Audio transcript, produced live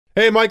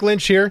Hey, Mike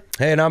Lynch here.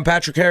 Hey, and I'm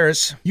Patrick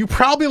Harris. You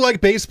probably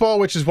like baseball,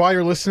 which is why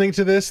you're listening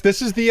to this.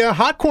 This is the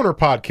Hot Corner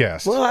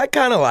podcast. Well, I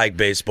kind of like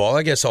baseball.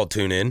 I guess I'll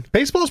tune in.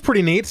 Baseball's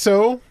pretty neat,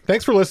 so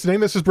thanks for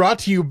listening. This is brought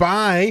to you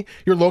by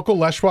your local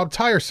Les Schwab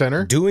Tire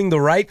Center. Doing the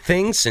right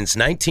thing since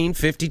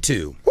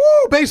 1952. Woo,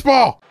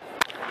 baseball!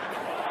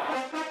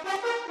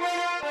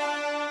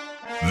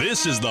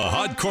 This is the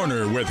Hot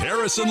Corner with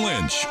Harrison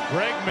Lynch.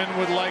 Bregman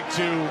would like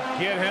to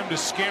get him to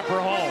scamper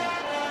home.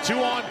 2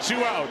 on, 2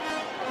 out.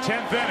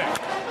 10th inning.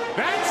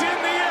 That's in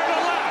the air to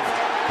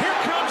left. Here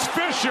comes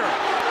Fisher.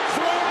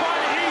 Throw by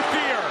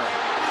Ethier.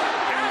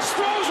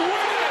 Astros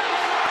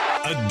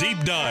win it. A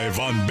deep dive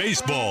on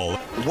baseball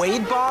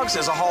Wade Boggs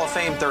is a Hall of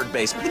Fame third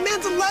baseman. The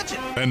man's a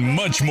legend. and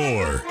much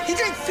more. He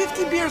drank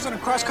 50 beers on a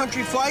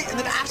cross-country flight and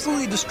then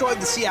absolutely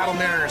destroyed the Seattle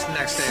Mariners the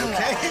next day,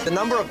 okay? The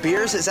number of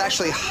beers is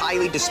actually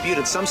highly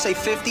disputed. Some say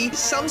 50,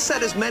 some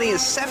said as many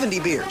as 70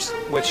 beers.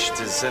 Which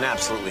is an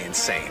absolutely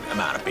insane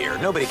amount of beer.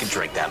 Nobody can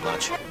drink that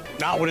much.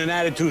 Not with an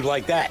attitude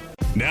like that.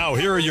 Now,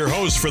 here are your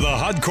hosts for the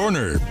Hot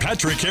Corner,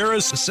 Patrick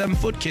Harris A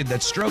 7-foot kid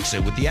that strokes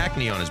it with the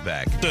acne on his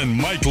back. and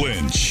Mike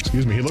Lynch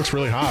Excuse me, he looks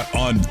really hot.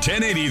 on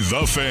 1080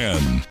 The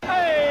Fan.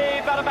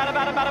 Hey,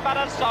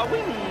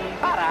 swing,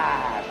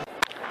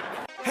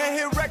 Hey,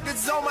 hit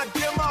records on my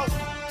demo.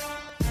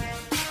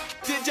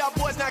 Did y'all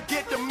boys not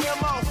get the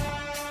memo?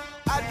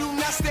 I do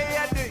not stay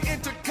at the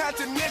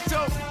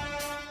Intercontinental.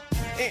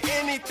 And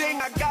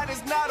anything I got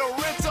is not a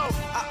rental.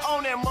 I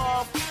own that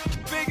mom.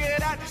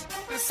 Figured out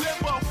the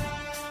simple.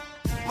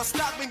 My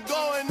stock been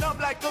going up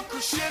like a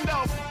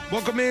crescendo.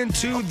 Welcome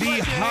into the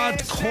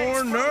Hot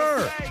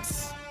Corner.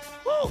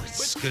 Woo,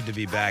 it's good to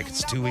be back.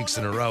 It's 2 weeks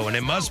in a row, and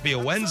it must be a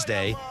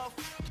Wednesday.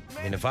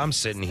 I mean, if I'm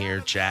sitting here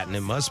chatting,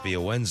 it must be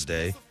a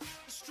Wednesday.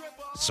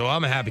 So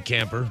I'm a happy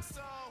camper.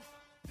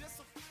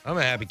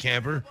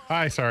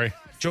 Hi, sorry.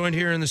 Joined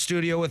here in the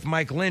studio with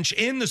Mike Lynch.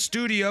 In the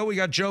studio, we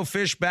got Joe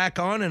Fish back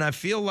on, and I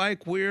feel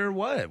like we're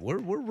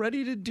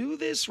ready to do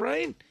this,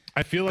 right?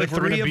 I feel like The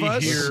we're going three to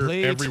of be us here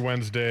late. every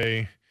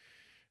Wednesday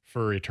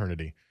for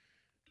eternity.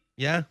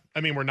 Yeah?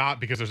 I mean, we're not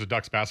because there's a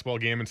Ducks basketball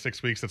game in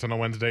 6 weeks that's on a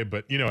Wednesday,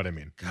 but you know what I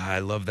mean. God, I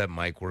love that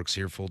Mike works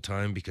here full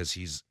time because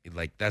he's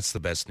like, that's the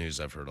best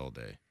news I've heard all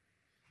day.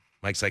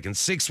 Mike's like, in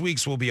 6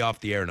 weeks, we'll be off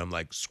the air. And I'm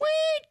like, sweet.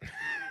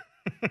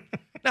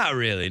 Not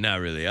really.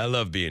 I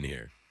love being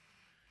here.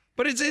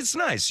 But it's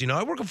nice. You know,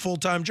 I work a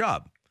full-time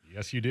job.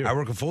 Yes, you do. I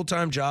work a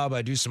full-time job.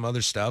 I do some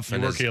other stuff. You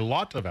and work a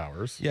lot of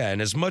hours. Yeah,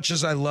 and as much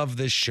as I love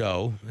this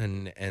show,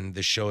 and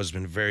the show has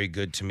been very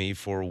good to me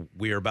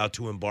we are about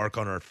to embark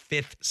on our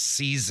 5th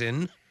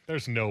season.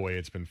 There's no way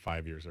it's been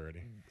 5 years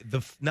already.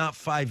 Not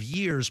 5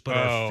 years, but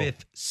our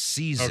 5th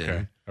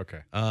season.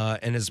 Okay.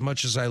 And as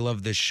much as I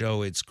love this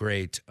show, it's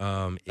great.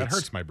 That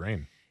hurts my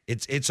brain.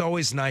 It's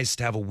always nice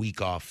to have a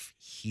week off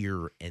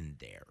here and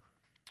there.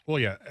 Well,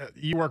 yeah,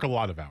 you work a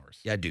lot of hours.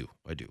 Yeah, I do.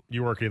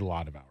 You work a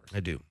lot of hours.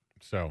 I do.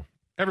 So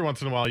every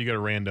once in a while, you get a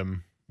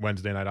random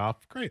Wednesday night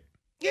off. Great.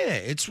 Yeah,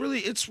 it's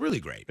really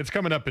great. It's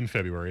coming up in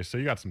February, so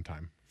you got some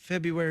time.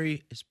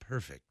 February is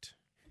perfect.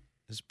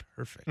 It's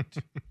perfect.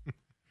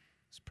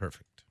 It's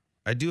perfect.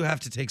 I do have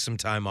to take some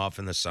time off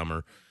in the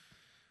summer,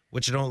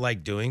 which I don't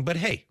like doing. But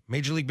hey,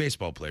 Major League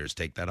Baseball players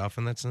take that off,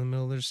 and that's in the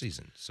middle of their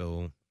season.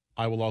 So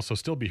I will also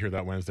still be here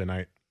that Wednesday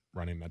night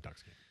running that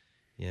Ducks game.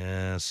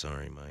 yeah,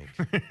 sorry, Mike.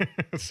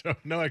 So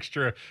no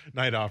extra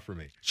night off for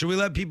me. Should we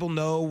let people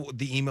know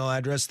the email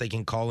address they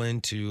can call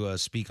in to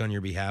speak on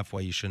your behalf,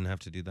 why you shouldn't have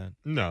to do that?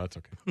 No, that's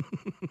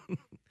okay.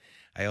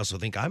 I also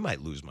think I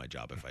might lose my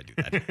job if I do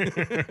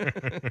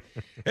that.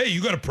 Hey,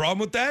 you got a problem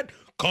with that?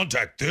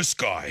 Contact this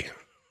guy.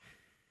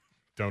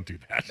 Don't do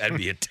that. That'd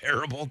be a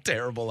terrible,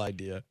 terrible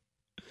idea.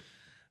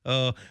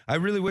 I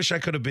really wish I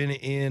could have been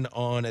in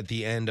on at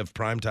the end of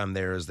primetime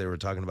there as they were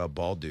talking about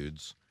bald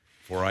dudes.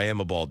 For I am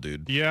a bald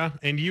dude. Yeah,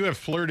 and you have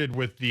flirted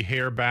with the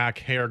hair back,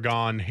 hair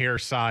gone, hair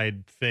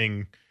side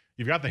thing.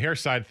 You've got the hair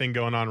side thing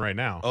going on right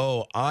now.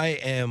 Oh, I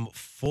am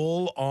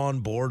full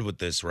on board with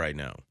this right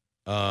now.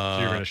 So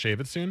you're going to shave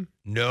it soon?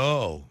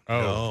 No.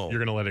 Oh, no. you're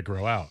going to let it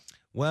grow out.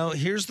 Well,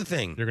 here's the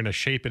thing. You're going to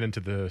shape it into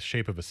the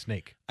shape of a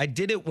snake. I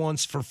did it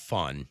once for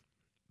fun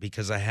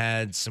because I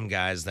had some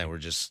guys that were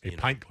just A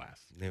pint glass.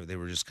 They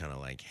were just kind of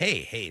like,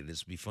 hey,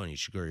 this would be fun. You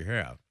should grow your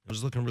hair out. It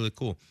was looking really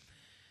cool.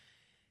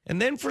 And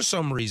then for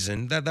some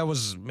reason, that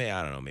was,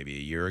 I don't know, maybe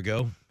a year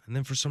ago. And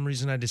then for some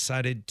reason, I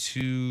decided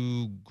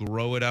to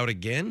grow it out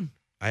again.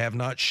 I have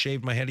not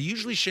shaved my head. I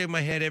usually shave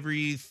my head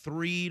every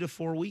 3 to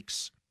 4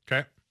 weeks.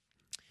 Okay.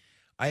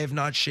 I have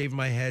not shaved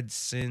my head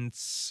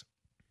since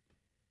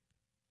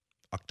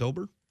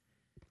October,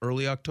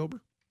 early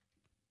October.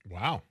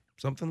 Wow.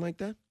 Something like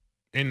that.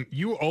 And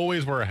you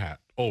always wear a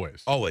hat.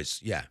 Always. Always,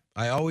 yeah.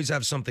 I always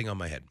have something on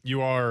my head. You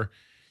are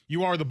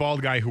the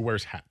bald guy who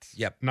wears hats.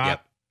 Yep.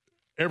 Not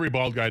every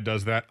bald guy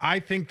does that. I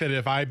think that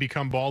if I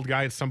become bald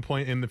guy at some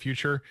point in the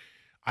future,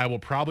 I will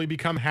probably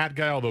become hat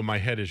guy, although my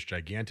head is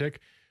gigantic.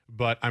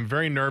 But I'm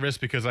very nervous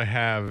because I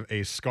have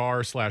a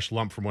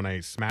scar/lump from when I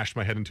smashed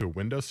my head into a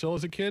windowsill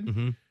as a kid.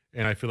 Mm-hmm.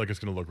 And I feel like it's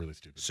going to look really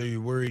stupid. So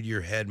you're worried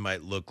your head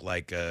might look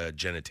like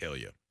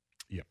genitalia?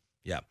 Yep.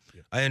 Yeah,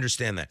 I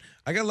understand that.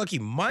 I got lucky.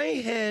 My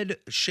head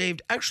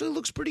shaved actually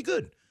looks pretty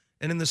good.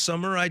 And in the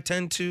summer, I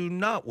tend to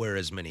not wear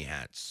as many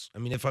hats. I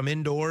mean, if I'm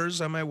indoors,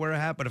 I might wear a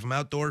hat, but if I'm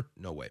outdoor,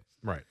 no way.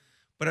 Right.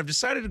 But I've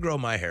decided to grow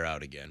my hair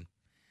out again.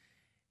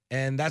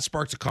 And that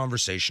sparked a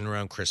conversation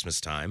around Christmas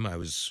time. I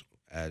was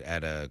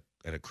at a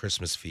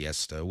Christmas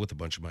fiesta with a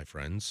bunch of my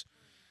friends.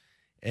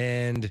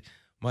 And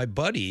my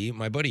buddy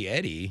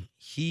Eddie,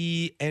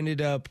 he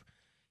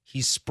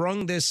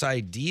sprung this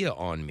idea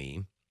on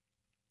me.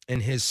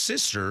 And his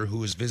sister, who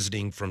was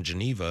visiting from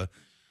Geneva,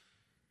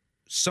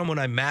 someone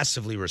I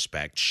massively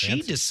respect,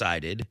 she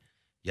decided,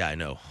 yeah, I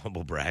know,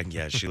 humble brag.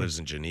 Yeah, she lives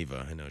in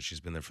Geneva. I know, she's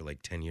been there for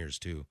like 10 years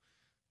too.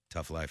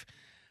 Tough life.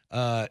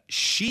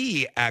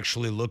 She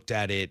actually looked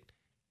at it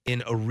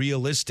in a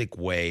realistic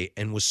way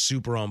and was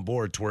super on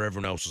board to where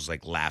everyone else was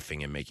like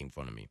laughing and making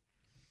fun of me.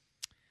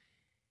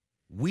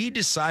 We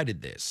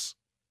decided this,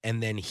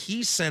 and then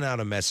he sent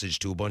out a message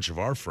to a bunch of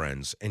our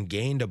friends and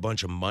gained a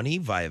bunch of money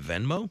via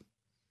Venmo.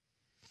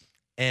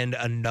 And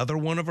another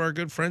one of our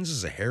good friends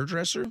is a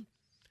hairdresser.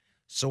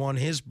 So on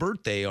his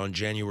birthday on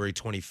January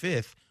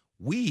 25th,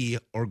 we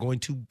are going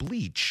to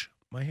bleach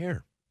my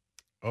hair.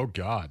 Oh,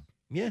 God.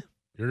 Yeah.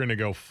 You're going to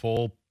go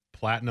full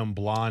platinum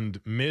blonde,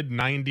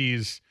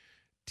 mid-90s,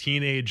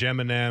 teenage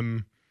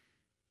Eminem,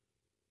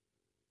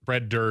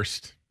 Fred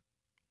Durst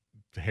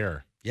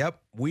hair.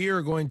 Yep. We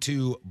are going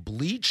to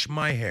bleach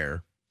my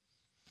hair.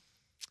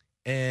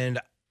 And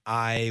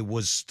I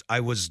was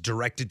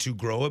directed to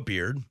grow a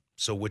beard.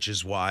 So, which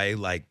is why,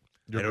 like,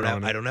 I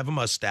don't have a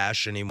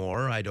mustache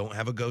anymore. I don't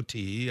have a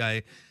goatee.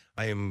 I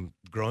am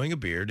growing a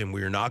beard, and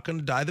we are not going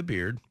to dye the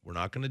beard. We're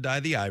not going to dye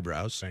the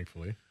eyebrows.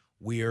 Thankfully.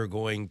 We are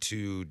going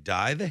to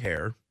dye the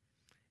hair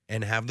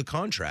and have the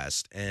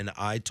contrast. And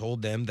I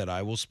told them that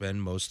I will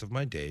spend most of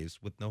my days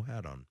with no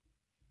hat on.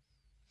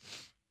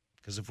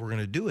 Because if we're going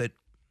to do it,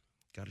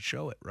 got to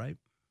show it, right?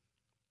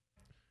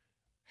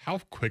 How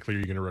quickly are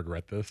you going to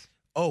regret this?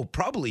 Oh,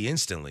 probably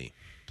instantly.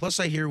 Plus,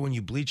 I hear when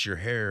you bleach your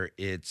hair,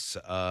 it's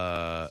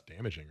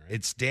damaging, right?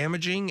 It's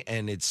damaging,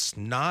 and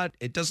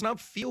it does not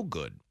feel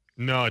good.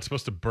 No, it's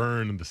supposed to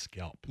burn the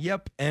scalp.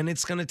 Yep, and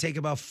it's going to take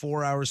about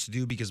 4 hours to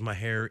do because my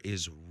hair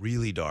is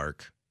really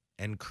dark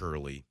and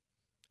curly.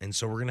 And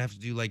so we're going to have to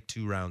do like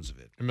 2 rounds of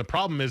it. And the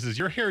problem is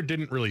your hair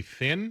didn't really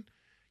thin.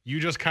 You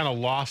just kind of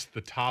lost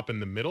the top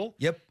and the middle.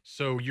 Yep.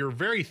 So you're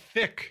very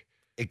thick.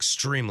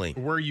 Extremely.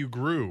 Where you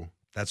grew.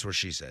 That's what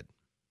she said.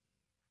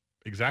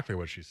 Exactly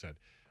what she said.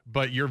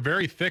 But you're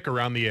very thick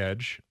around the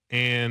edge,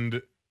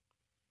 and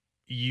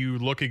you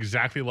look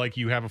exactly like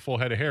you have a full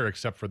head of hair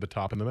except for the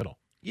top and the middle.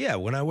 Yeah,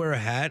 when I wear a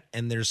hat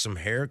and there's some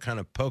hair kind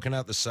of poking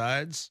out the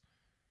sides,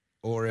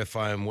 or if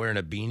I'm wearing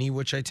a beanie,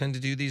 which I tend to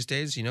do these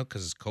days,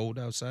 because it's cold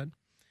outside,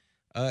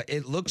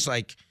 it looks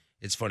like,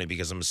 it's funny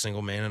because I'm a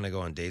single man and I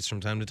go on dates from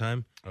time to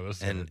time. Oh,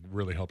 this would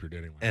really help your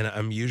dating life. And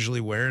I'm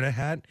usually wearing a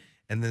hat,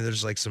 and then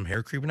there's like some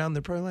hair creeping out, and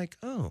they're probably like,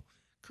 oh,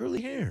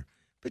 curly hair.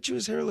 Bet you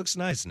his hair looks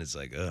nice. And it's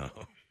like,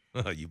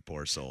 oh, you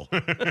poor soul.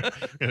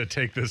 Gonna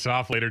take this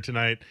off later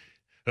tonight.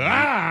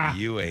 Ah!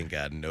 You ain't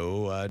got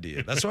no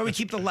idea. That's why we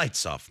keep the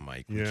lights off,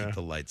 Mike. We keep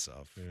the lights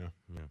off.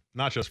 Yeah.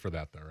 Not just for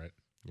that, though, right?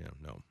 Yeah,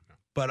 no.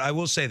 But I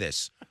will say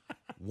this.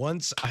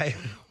 Once I...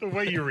 The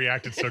way you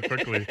reacted so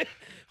quickly.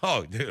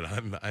 Oh, dude,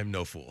 I'm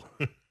no fool.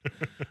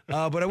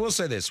 But I will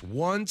say this.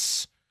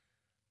 Once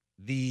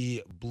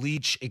the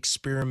bleach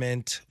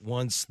experiment,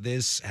 once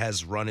this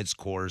has run its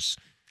course...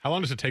 How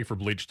long does it take for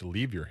bleach to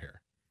leave your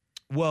hair?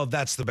 Well,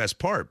 that's the best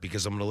part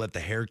because I'm going to let the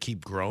hair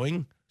keep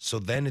growing. So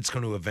then it's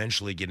going to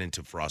eventually get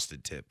into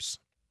frosted tips.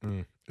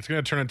 It's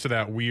going to turn into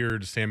that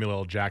weird Samuel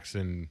L.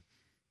 Jackson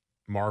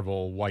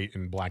Marvel white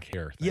and black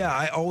hair thing. Yeah,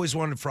 I always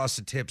wanted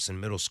frosted tips in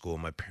middle school.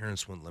 My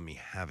parents wouldn't let me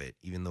have it,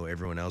 even though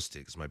everyone else did,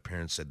 because my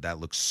parents said that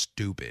looks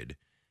stupid.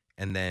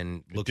 And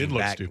then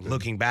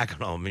looking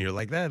back on them, you're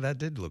like, that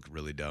did look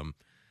really dumb.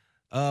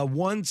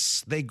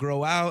 Once they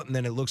grow out and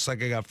then it looks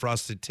like I got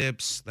frosted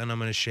tips, then I'm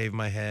going to shave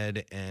my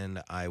head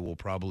and I will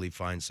probably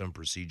find some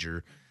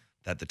procedure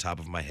that the top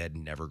of my head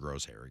never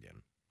grows hair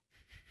again.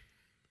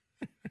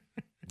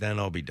 Then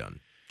I'll be done.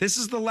 This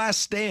is the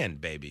last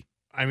stand, baby.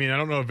 I mean, I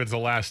don't know if it's a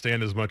last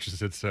stand as much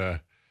as it's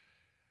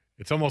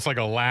almost like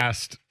a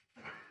last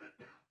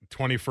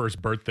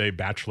 21st birthday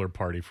bachelor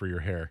party for your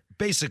hair.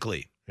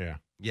 Basically. Yeah.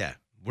 Yeah.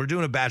 We're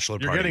doing a bachelor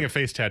party. You're getting a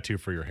face tattoo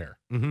for your hair.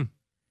 Mm-hmm.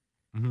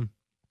 Mm-hmm.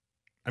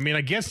 I mean,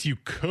 I guess you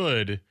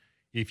could,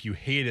 if you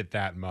hate it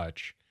that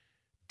much,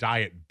 dye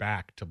it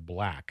back to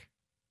black.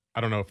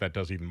 I don't know if that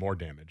does even more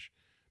damage,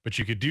 but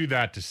you could do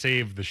that to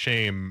save the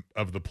shame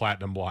of the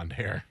platinum blonde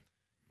hair.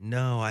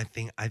 No, I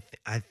think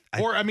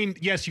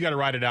yes, you got to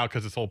ride it out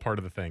because it's all part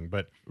of the thing.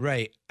 But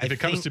right, if it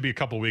comes to be a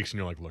couple weeks and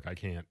you're like, look, I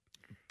can't.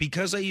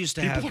 Because I used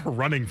to People are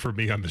running for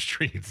me on the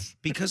streets.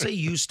 Because I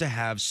used to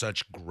have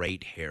such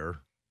great hair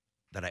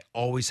that I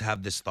always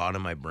have this thought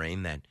in my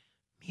brain that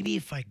maybe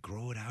if I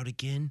grow it out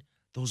again,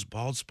 those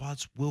bald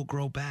spots will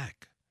grow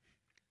back.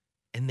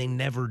 And they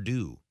never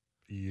do.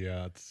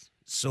 Yeah.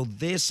 So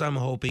this, I'm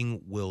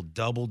hoping, will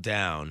double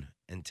down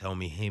and tell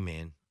me, hey,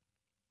 man,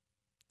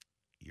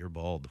 you're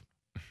bald.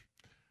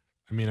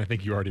 I mean, I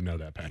think you already know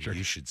that, Patrick.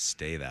 You should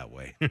stay that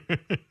way.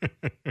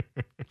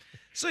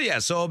 So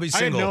I'll be I had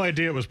single. no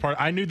idea it was part.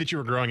 I knew that you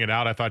were growing it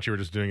out. I thought you were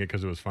just doing it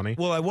because it was funny.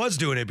 Well, I was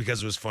doing it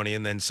because it was funny,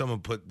 and then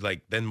someone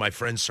then my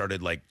friends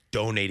started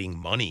donating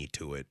money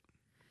to it.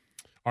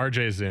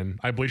 RJ's in.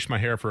 I bleached my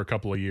hair for a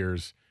couple of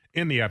years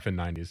in the effing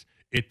 90s.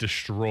 It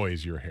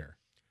destroys your hair.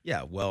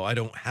 Yeah, well, I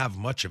don't have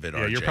much of it,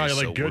 Yeah, RJ, you're probably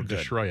so we're good,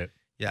 destroy it.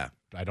 Yeah.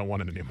 I don't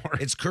want it anymore.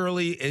 It's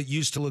curly. It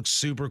used to look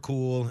super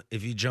cool.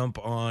 If you jump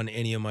on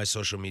any of my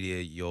social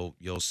media,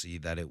 you'll see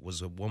that it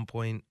was at one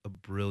point a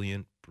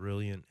brilliant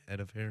head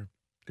of hair.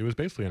 It was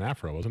basically an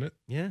afro, wasn't it?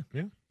 Yeah.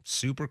 Yeah.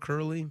 Super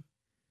curly.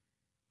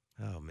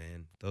 Oh,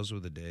 man. Those were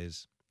the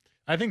days.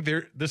 I think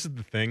this is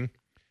the thing,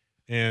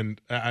 and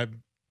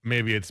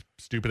maybe it's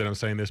stupid that I'm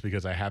saying this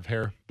because I have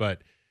hair,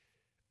 but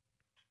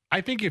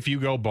I think if you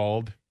go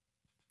bald,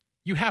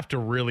 you have to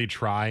really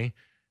try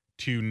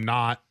to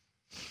not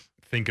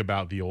think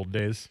about the old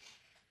days.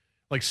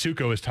 Like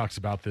Suko always talks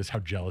about this, how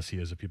jealous he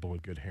is of people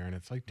with good hair, and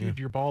it's like, dude,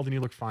 you're bald and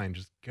you look fine.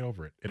 Just get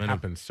over it. It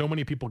happens. So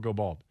many people go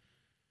bald.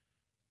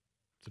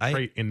 It's a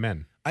trait in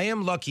men. I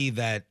am lucky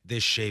that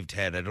this shaved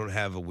head, I don't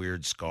have a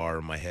weird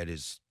scar. My head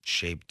is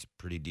shaped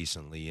pretty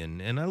decently,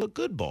 and I look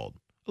good bald.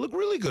 I look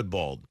really good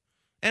bald.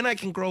 And I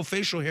can grow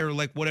facial hair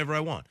like whatever I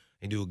want.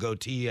 I can do a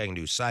goatee, I can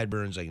do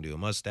sideburns, I can do a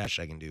mustache,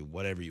 I can do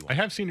whatever you want. I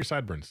have seen your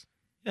sideburns.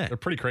 Yeah. They're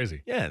pretty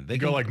crazy. Yeah. They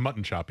go like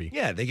mutton choppy.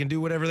 Yeah, they can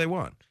do whatever they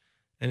want.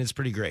 And it's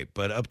pretty great.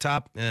 But up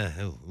top, no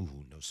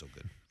so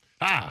good.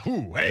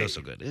 Hey. No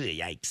so good.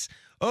 Yikes.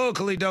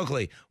 Oakley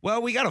dokley.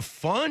 Well, we got a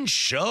fun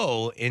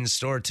show in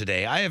store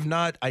today.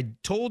 I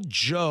told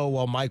Joe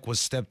while Mike was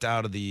stepped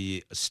out of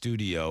the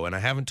studio, and I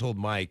haven't told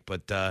Mike,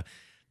 but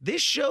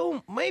this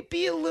show might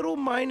be a little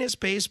minus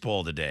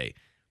baseball today.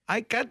 I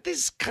got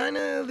this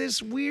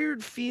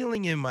weird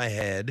feeling in my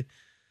head,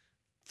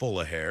 full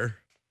of hair,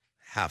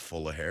 half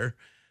full of hair,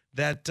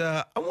 that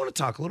I want to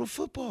talk a little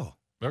football.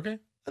 Okay.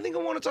 I think I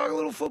want to talk a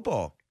little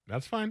football.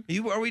 That's fine.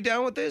 Are we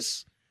down with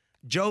this?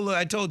 Joe,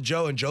 I told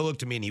Joe, and Joe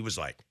looked at me, and he was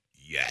like,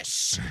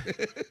 yes.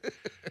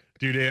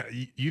 Dude,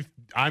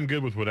 I'm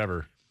good with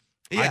whatever.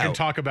 Yeah. I can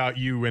talk about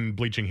you and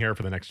bleaching hair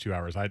for the next 2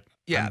 hours. I'm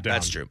down.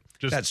 That's true.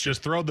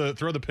 Just throw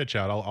the pitch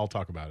out. I'll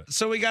talk about it.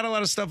 So we got a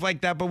lot of stuff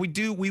like that, but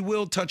we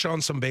will touch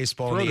on some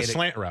baseball. Throw the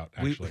slant route,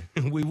 actually.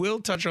 We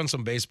will touch on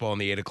some baseball in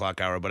the 8 o'clock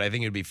hour, but I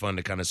think it'd be fun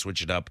to kind of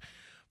switch it up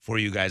for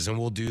you guys, and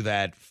we'll do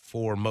that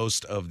for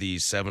most of the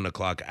 7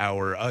 o'clock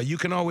hour. You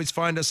can always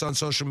find us on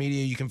social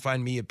media. You can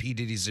find me at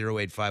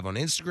PDiddy085 on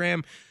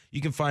Instagram.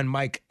 You can find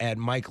Mike at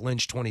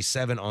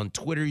MikeLynch27 on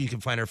Twitter. You can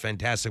find our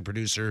fantastic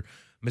producer,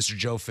 Mr.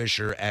 Joe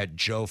Fisher, at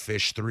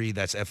JoeFish3.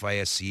 That's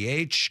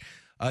FISCH.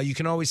 You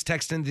can always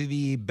text into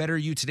the Better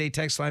You Today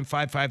text line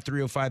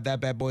 55305. That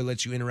bad boy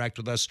lets you interact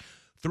with us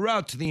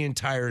throughout the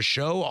entire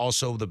show.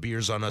 Also, the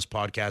Beers on Us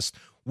podcast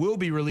will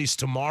be released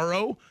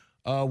tomorrow.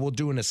 We're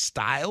doing a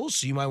style,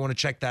 so you might want to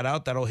check that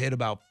out. That'll hit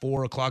about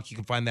 4 o'clock. You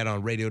can find that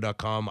on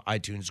radio.com,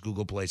 iTunes,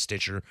 Google Play,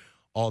 Stitcher,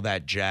 all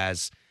that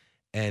jazz.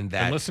 And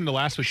listen to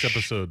last week's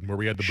episode where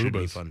we had the should be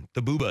boobas. fun.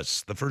 The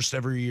boobas, the first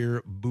ever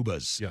year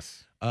boobas.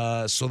 Yes.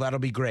 So that'll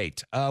be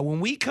great. When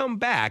we come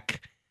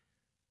back,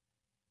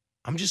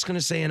 I'm just going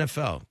to say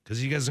NFL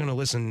because you guys are going to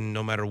listen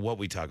no matter what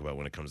we talk about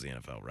when it comes to the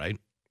NFL, right?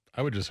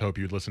 I would just hope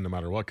you'd listen no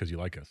matter what because you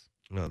like us.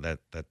 No,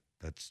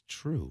 that's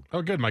true.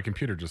 Oh, good. My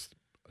computer just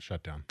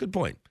shut down. Good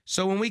point.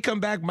 So when we come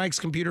back, Mike's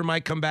computer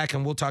might come back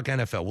and we'll talk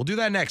NFL. We'll do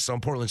that next on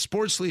Portland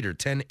Sports Leader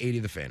 1080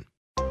 The Fan.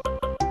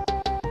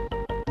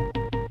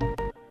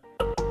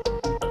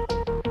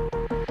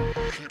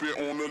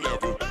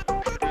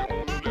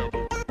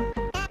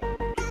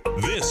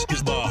 This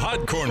is the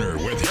Hot Corner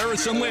with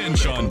Harrison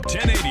Lynch on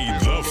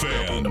 1080 The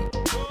Fan.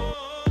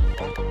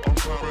 I'm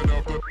climbing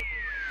up the,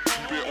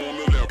 keep it on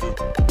the level,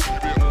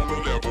 keep it on the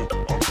level.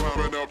 I'm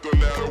climbing up the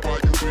ladder while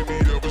you with me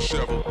of a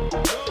shovel.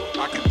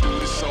 I can do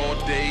this all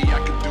day, I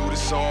can do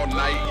this all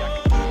night. I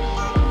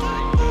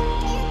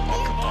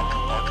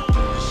can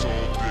do this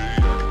all day,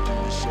 I can do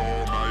this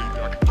all night.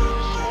 I can do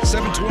this all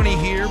 720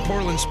 here,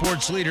 Portland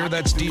Sports Leader.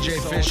 That's DJ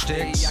Fish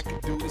Sticks. I can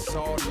do this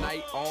all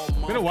night, all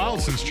It's been a while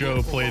since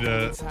Joe played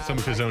some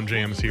of his own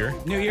jams here.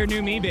 New year,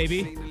 new me,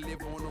 baby.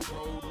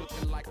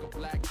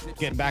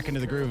 Getting back into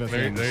the groove of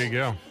things. There you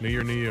go. New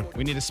year, new you.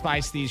 We need to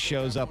spice these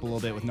shows up a little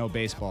bit with no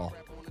baseball.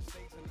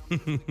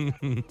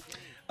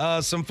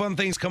 Some fun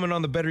things coming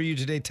on the Better You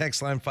Today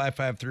text line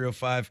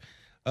 55305.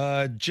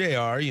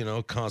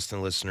 JR,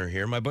 constant listener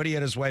here. My buddy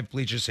had his wife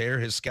bleach his hair.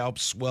 His scalp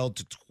swelled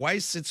to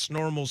twice its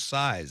normal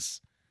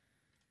size.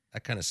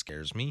 That kind of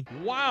scares me.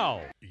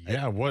 Wow.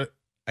 Yeah, what?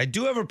 I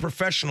do have a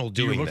professional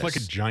Do doing you look this.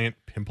 like a giant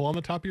pimple on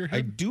the top of your I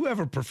head? do have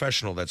a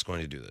professional that's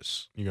going to do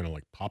this. You're going to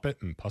like pop it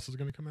and pus is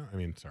going to come out? I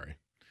mean, sorry.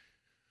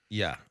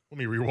 Yeah. Let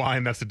me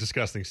rewind. That's a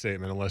disgusting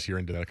statement unless you're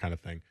into that kind of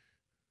thing.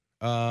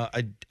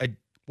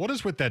 What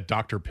is with that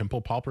Dr. Pimple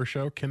Popper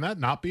show? Can that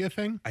not be a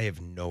thing? I have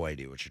no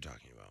idea what you're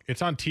talking about.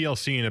 It's on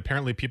TLC, and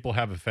apparently people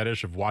have a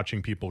fetish of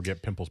watching people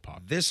get pimples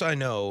popped. This I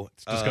know.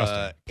 It's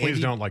disgusting.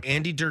 Please don't like that.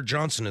 Andy Dirt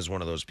Johnson is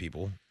one of those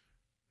people.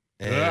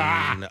 And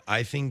Ah!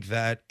 I think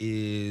that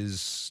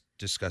is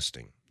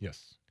disgusting.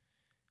 Yes.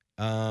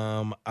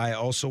 I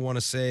also want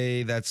to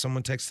say that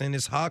someone texted in,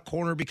 is Hot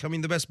Corner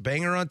becoming the best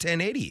banger on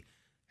 1080?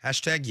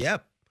 Hashtag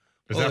yep.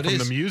 Is that from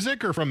the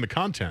music or from the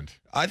content?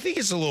 I think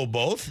it's a little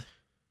both.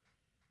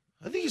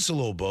 Okay.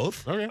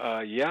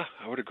 Yeah,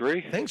 I would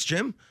agree. Thanks,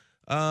 Jim.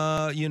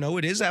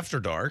 It is after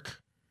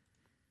dark.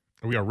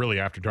 We are really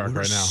after dark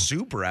right now.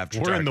 Super after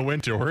dark. We're in the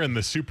winter. We're in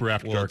the super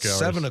after dark it's hours.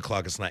 7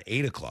 o'clock. It's not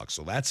 8 o'clock,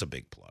 so that's a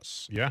big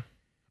plus. Yeah,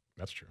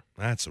 that's true.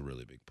 That's a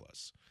really big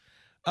plus.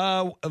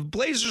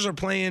 Blazers are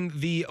playing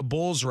the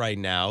Bulls right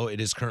now. It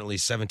is currently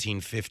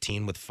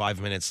 17-15 with 5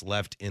 minutes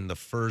left in the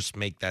first.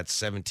 Make that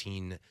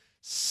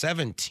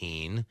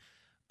 17-17.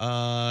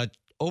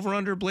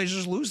 Over-under,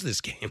 Blazers lose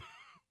this game.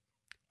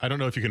 I don't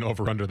know if you can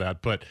over-under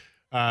that, but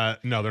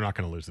no, they're not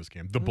going to lose this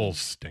game. The Bulls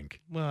stink.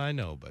 Well, I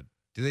know, but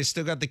do they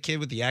still got the kid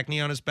with the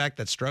acne on his back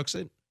that strokes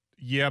it?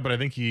 Yeah, but I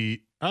think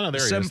he – oh, no, there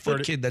he is.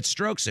 7-foot kid that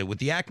strokes it with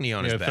the acne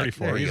on his back.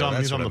 34. He's on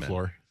the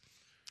floor.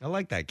 I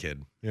like that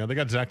kid. Yeah, they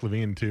got Zach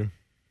LaVine, too.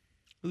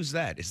 Who's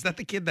that? Is that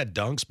the kid that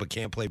dunks but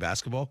can't play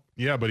basketball?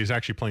 Yeah, but he's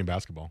actually playing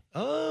basketball.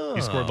 Oh.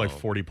 He scored like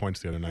 40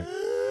 points the other night.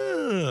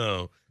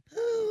 Oh.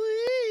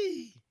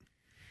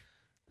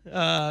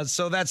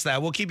 So that's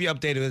that. We'll keep you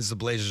updated as the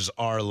Blazers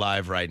are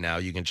live right now.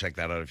 You can check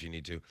that out if you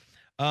need to.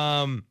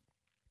 The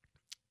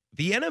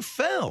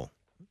NFL.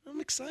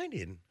 I'm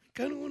excited. I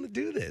kind of want to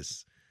do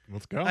this.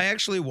 Let's go. I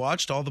actually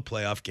watched all the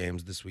playoff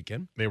games this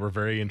weekend. They were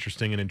very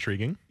interesting and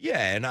intriguing.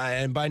 Yeah,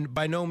 and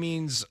by no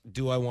means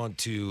do I want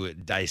to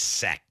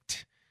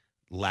dissect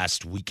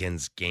last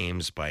weekend's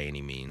games by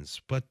any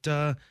means, but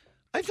I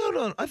thought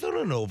on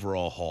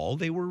overall haul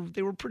they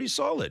were pretty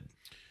solid.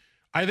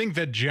 I think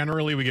that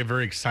generally we get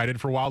very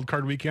excited for Wild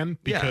Card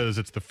Weekend because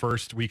it's the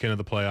first weekend of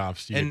the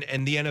playoffs.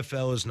 And the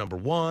NFL is number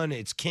one.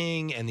 It's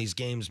king, and these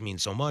games mean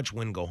so much.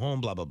 Win, go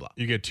home, blah, blah, blah.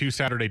 You get 2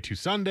 Saturday, 2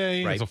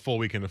 Sunday. Right. It's a full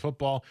weekend of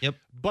football. Yep.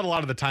 But a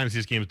lot of the times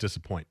these games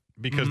disappoint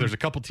because there's a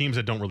couple teams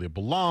that don't really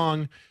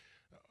belong.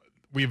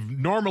 We've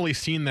normally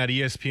seen that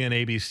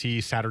ESPN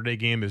ABC Saturday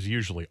game is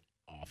usually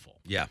awful.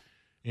 Yeah.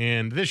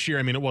 And this year,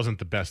 I mean, it wasn't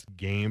the best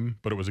game,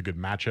 but it was a good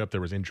matchup.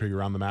 There was intrigue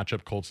around the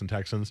matchup, Colts and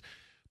Texans.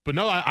 But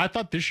no, I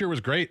thought this year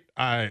was great.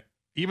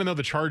 Even though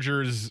the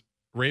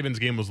Chargers-Ravens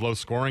game was low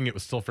scoring, it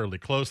was still fairly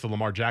close. The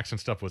Lamar Jackson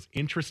stuff was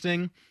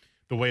interesting.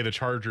 The way the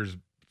Chargers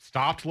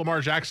stopped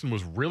Lamar Jackson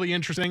was really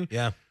interesting.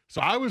 Yeah. So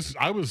I was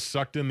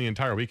sucked in the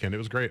entire weekend. It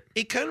was great.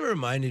 It kind of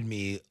reminded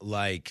me,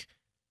 like,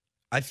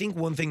 I think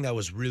one thing that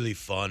was really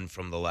fun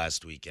from the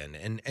last weekend,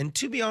 and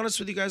to be honest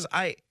with you guys,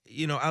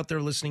 out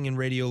there listening in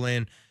Radio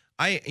Land,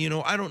 I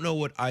don't know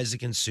what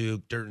Isaac and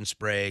Suk, Dirt and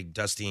Sprague,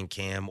 Dusty and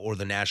Cam, or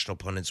the national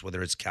pundits,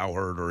 whether it's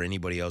Cowherd or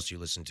anybody else you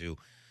listen to.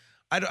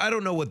 I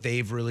don't know what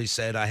they've really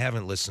said. I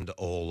haven't listened a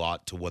whole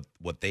lot to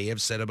what they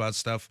have said about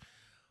stuff.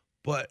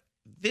 But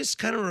this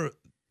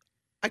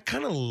I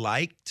kind of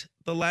liked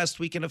the last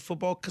weekend of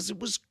football because it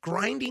was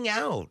grinding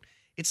out.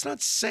 It's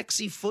not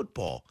sexy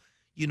football.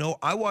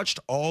 I watched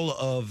all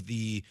of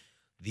the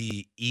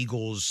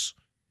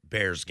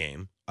Eagles-Bears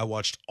game. I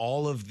watched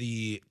all of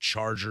the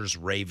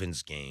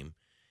Chargers-Ravens game,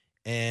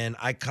 and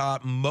I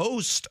caught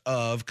most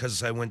of,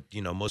 because I went,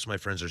 most of my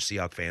friends are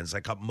Seahawks fans, I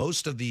caught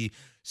most of the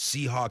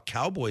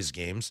Seahawks-Cowboys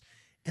games,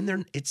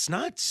 and it's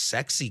not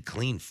sexy,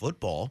 clean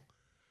football.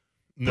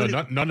 No,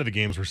 none of the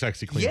games were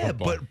sexy, clean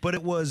football. Yeah, but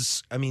it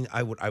was,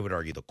 I would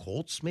argue the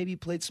Colts maybe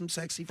played some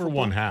sexy football. For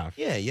one half.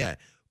 Yeah.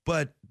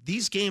 But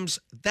these games,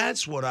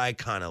 that's what I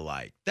kind of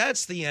like.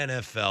 That's the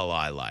NFL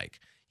I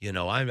like.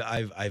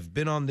 I've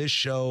been on this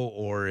show,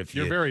 or if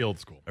you're very old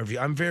school.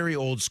 I'm very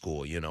old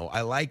school.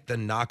 I like the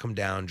knock them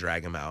down,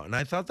 drag them out, and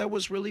I thought that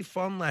was really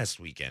fun last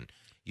weekend.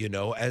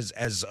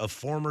 As a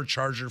former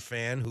Charger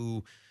fan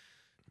who,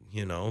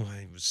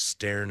 I was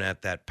staring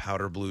at that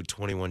powder blue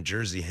 21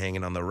 jersey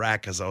hanging on the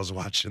rack as I was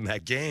watching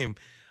that game.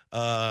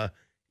 I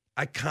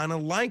kind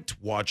of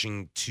liked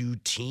watching two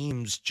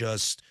teams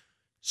just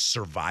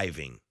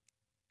surviving,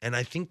 and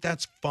I think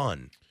that's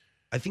fun.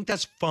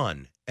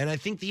 And I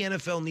think the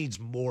NFL needs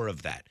more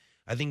of that.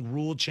 I think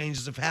rule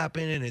changes have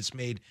happened, and it's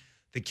made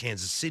the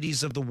Kansas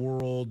Cities of the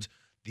world,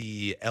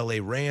 the LA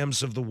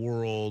Rams of the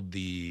world,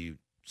 the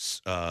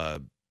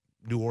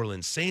New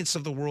Orleans Saints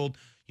of the world,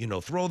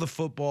 throw the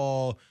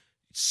football,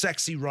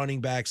 sexy running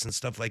backs and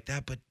stuff like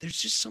that. But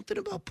there's just something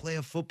about play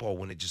of football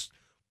when it just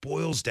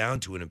boils down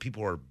to it and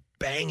people are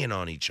banging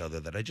on each other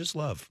that I just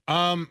love.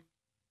 I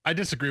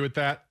disagree with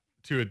that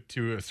to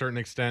a certain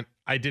extent.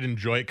 I did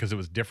enjoy it because it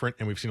was different,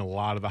 and we've seen a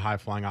lot of the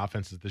high-flying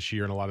offenses this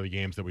year and a lot of the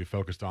games that we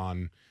focused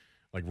on,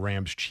 like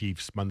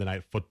Rams-Chiefs, Monday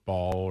Night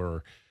Football,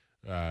 or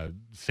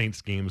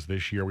Saints games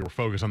this year. We were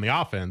focused on the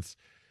offense.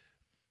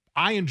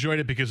 I enjoyed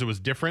it because it was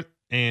different,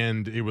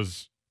 and it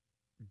was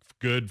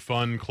good,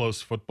 fun,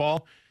 close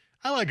football.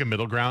 I like a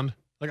middle ground.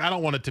 Like, I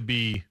don't want it to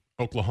be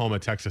Oklahoma,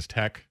 Texas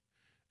Tech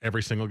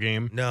every single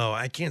game. No,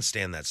 I can't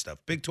stand that stuff.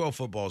 Big 12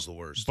 football is the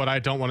worst. But I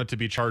don't want it to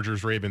be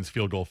Chargers-Ravens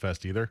field goal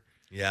fest either.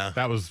 Yeah.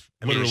 That was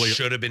literally. It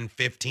should have been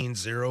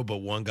 15-0, but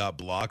one got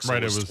blocked, so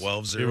right, it was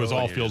 12-0. It was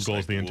all field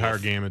goals the entire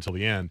game until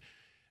the end.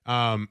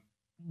 I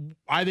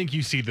think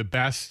you see the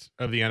best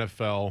of the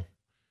NFL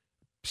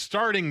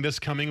starting this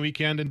coming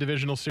weekend in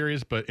divisional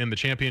series, but in the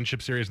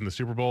championship series and the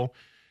Super Bowl,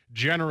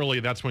 generally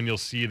that's when you'll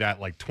see that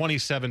like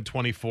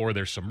 27-24.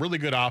 There's some really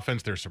good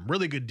offense. There's some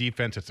really good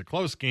defense. It's a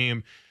close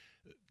game.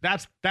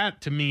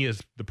 That to me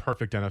is the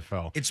perfect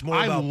NFL. It's more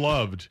I about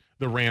loved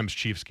the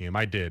Rams-Chiefs game.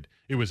 I did.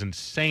 It was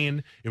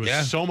insane. It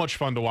was so much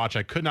fun to watch.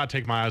 I could not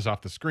take my eyes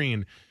off the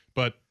screen.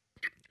 But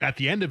at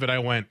the end of it, I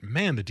went,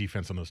 man, the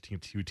defense on those two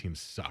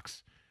teams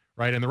sucks,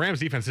 right? And the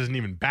Rams defense isn't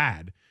even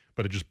bad,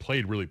 but it just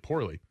played really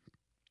poorly.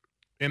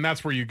 And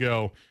that's where you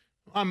go,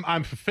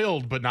 I'm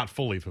fulfilled, but not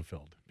fully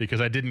fulfilled, because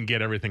I didn't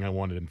get everything I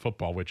wanted in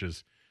football, which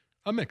is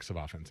a mix of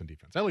offense and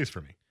defense, at least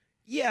for me.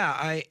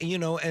 Yeah,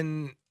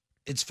 and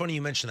it's funny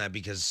you mention that,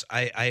 because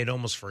I had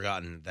almost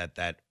forgotten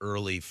that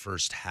early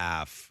first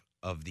half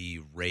of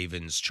the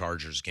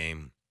Ravens-Chargers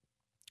game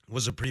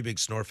was a pretty big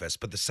snore fest,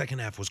 but the second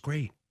half was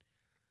great.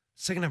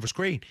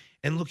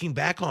 And looking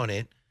back on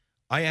it,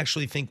 I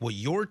actually think what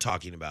you're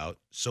talking about,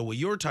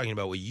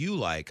 what you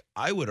like,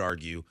 I would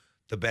argue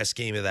the best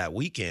game of that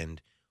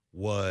weekend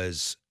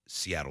was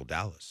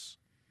Seattle-Dallas.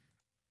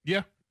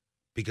 Yeah.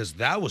 Because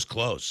that was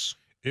close.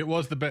 It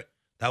was the best.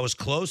 That was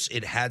close.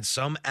 It had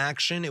some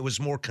action. It was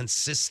more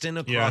consistent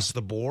across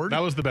the board.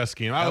 That was the best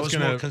game. I was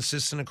more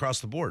consistent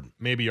across the board.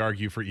 Maybe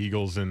argue for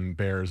Eagles and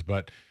Bears,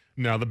 but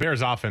no, the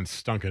Bears offense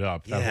stunk it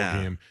up that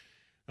whole game.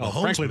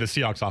 Frankly, the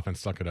Seahawks offense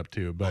stunk it up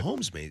too. But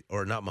Trubisky,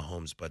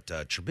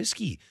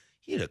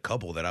 he had a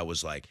couple that I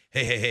was like,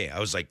 hey. I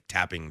was like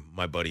tapping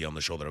my buddy on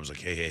the shoulder. I was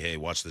like, hey,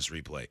 watch this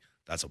replay.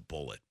 That's a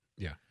bullet.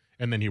 Yeah.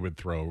 And then he would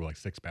throw like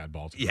 6 bad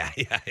balls. Yeah.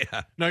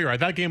 No, you're right.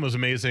 That game was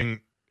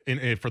amazing.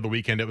 For the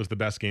weekend, it was the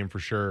best game for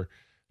sure.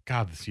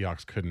 God, the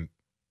Seahawks couldn't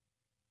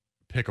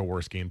pick a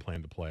worse game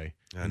plan to play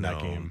in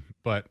that game.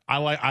 But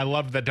I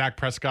loved that Dak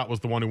Prescott was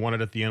the one who won it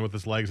at the end with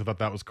his legs. I thought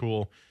that was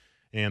cool.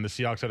 And the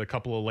Seahawks had a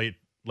couple of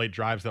late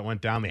drives that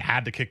went down. They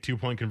had to kick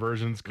 2-point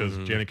conversions because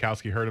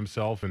Janikowski hurt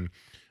himself. And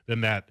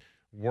then that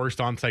worst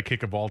onside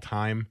kick of all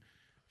time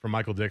from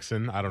Michael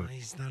Dixon.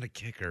 He's not a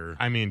kicker.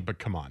 I mean, but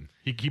come on.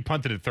 He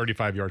punted it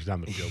 35 yards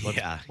down the field.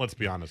 Let's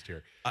be honest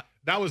here.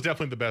 That was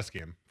definitely the best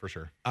game for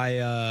sure.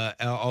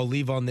 I'll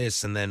leave on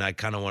this, and then I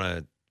kind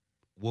of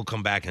we'll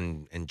come back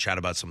and chat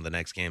about some of the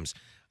next games.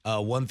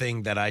 One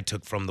thing that I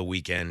took from the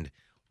weekend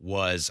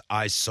was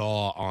I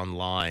saw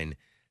online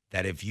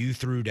that if you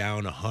threw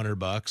down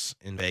 $100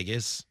 in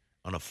Vegas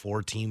on a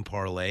 4-team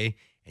parlay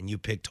and you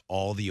picked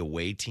all the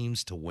away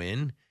teams to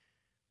win,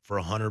 for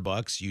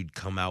 $100, you'd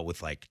come out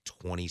with like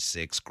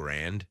 26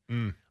 grand.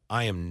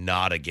 I am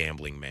not a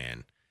gambling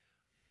man,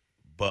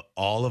 but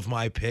all of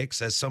my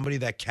picks, as somebody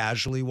that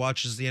casually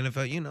watches the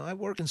NFL, I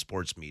work in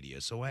sports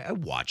media, so I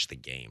watch the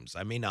games.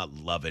 I may not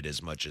love it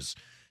as much as,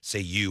 say,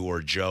 you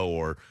or Joe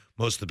or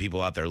most of the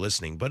people out there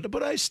listening,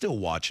 but I still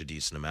watch a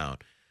decent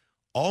amount.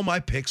 All my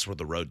picks were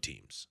the road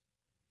teams,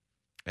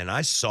 and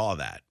I saw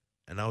that,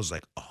 and I was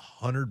like,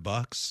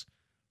 $100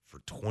 for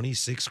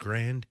 26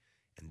 grand.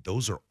 And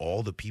those are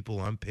all the people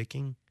I'm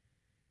picking?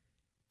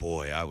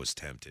 Boy, I was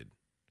tempted.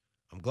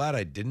 I'm glad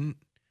I didn't,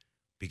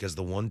 because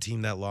the one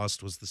team that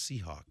lost was the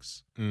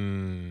Seahawks,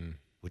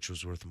 which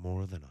was worth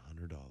more than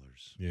 $100.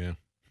 Yeah.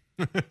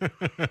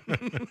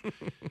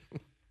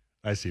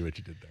 I see what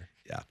you did there.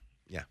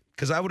 Yeah.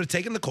 Because I would have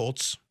taken the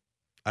Colts.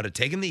 I'd have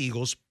taken the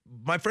Eagles.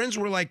 My friends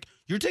were like,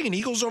 you're taking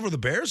Eagles over the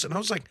Bears? And I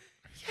was like,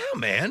 yeah,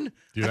 man.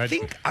 Dude, I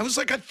think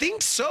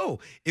so.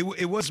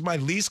 It was my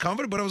least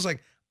confident, but I was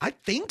like, I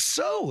think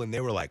so. And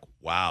they were like,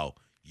 wow,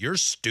 you're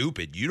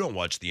stupid. You don't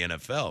watch the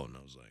NFL. And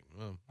I was like,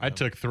 well. I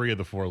took 3 of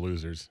the 4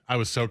 losers. I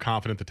was so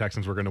confident the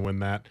Texans were going to win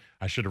that.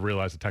 I should have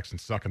realized the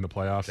Texans suck in the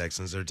playoffs.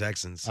 Texans are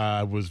Texans.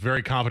 I was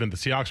very confident the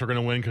Seahawks were going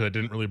to win because I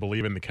didn't really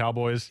believe in the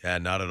Cowboys. Yeah,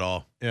 not at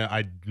all. Yeah,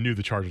 I knew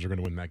the Chargers were going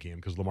to win that game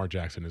because Lamar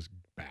Jackson is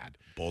bad.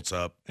 Bolts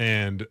up.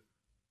 And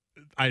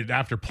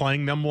after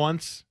playing them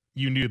once,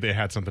 you knew they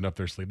had something up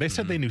their sleeve. They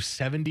said they knew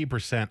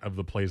 70% of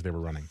the plays they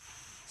were running.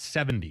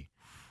 70.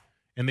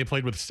 And they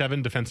played with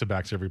 7 defensive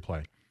backs every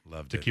play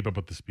to keep up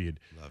with the speed.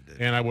 Loved it.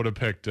 And I would have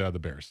picked the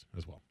Bears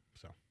as well.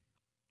 So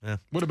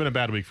would have been a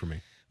bad week for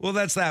me. Well,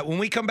 that's that. When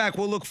we come back,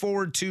 we'll look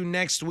forward to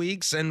next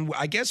week's. And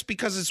I guess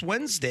because it's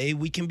Wednesday,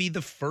 we can be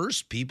the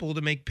first people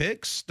to make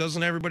picks.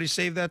 Doesn't everybody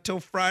save that till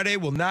Friday?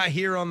 Well, not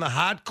here on the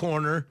Hot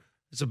Corner.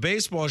 It's a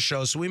baseball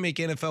show, so we make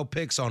NFL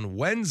picks on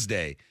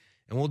Wednesday.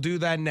 And we'll do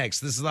that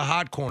next. This is the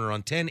Hot Corner on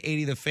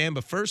 1080 The Fan.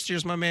 But first,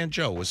 here's my man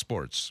Joe with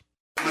sports.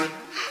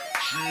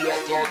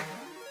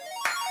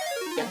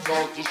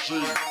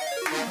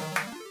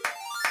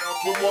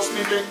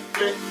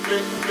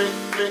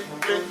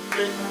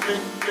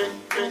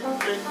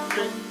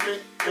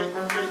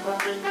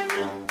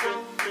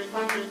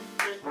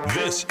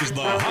 This is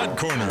the Hot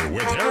Corner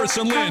with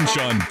Harrison Lynch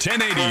on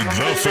 1080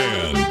 The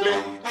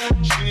Fan.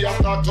 She a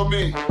talk to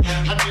me,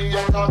 and me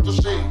a talk to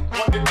she.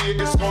 When the day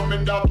is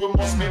coming that we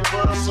must meet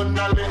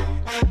personally.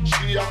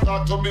 She a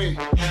talk to me,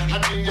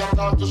 and me a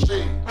talk to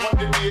she. When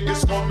the day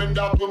is coming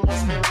that we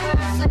must meet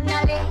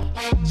personally.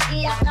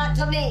 She a talk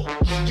to me.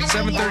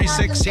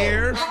 7:36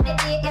 here.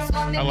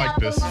 I like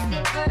this. I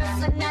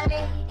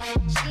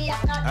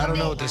don't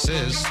know what this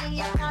is.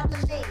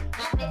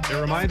 It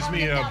reminds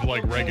me of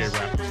like reggae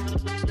rap.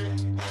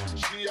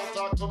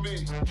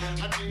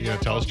 You gonna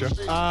tell us, Joe?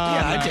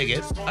 Yeah, I dig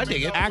it. I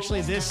dig it.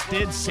 Actually, this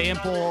did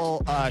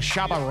sample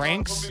Shabba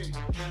Ranks.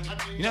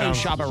 You know who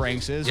Shabba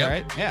Ranks is, Yep.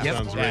 right? Yeah. Yep.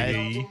 Sounds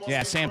reggae-y.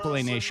 Yeah,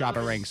 sampling a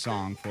Shabba Ranks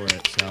song for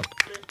it. So,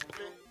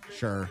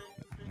 sure.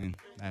 I mean,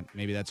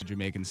 maybe that's a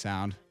Jamaican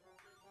sound.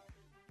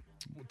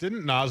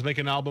 Didn't Nas make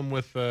an album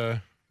with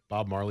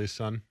Bob Marley's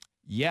son?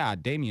 Yeah,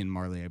 Damian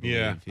Marley, I believe.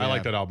 Yeah, I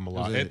like that album a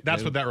lot.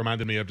 That's it- what that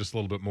reminded me of, just a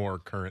little bit more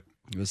current.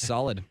 It was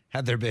solid.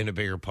 Had there been a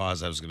bigger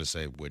pause, I was going to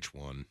say which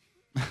one.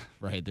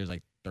 Right, there's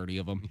like 30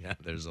 of them. Yeah,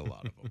 there's a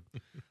lot of them.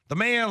 The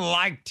man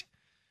liked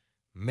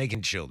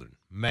making children,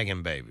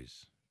 making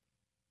babies.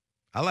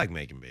 I like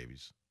making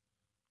babies.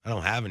 I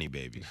don't have any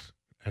babies.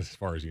 As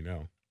far as you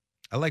know.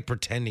 I like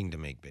pretending to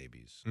make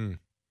babies. Mm.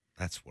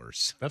 That's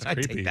worse. That's I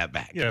creepy. take that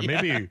back. Yeah,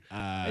 maybe.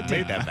 I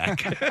take that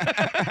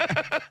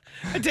back.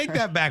 I take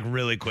that back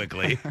really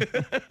quickly.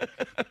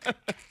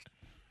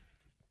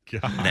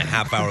 God. And a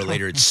half hour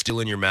later, it's still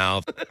in your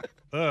mouth.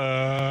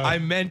 I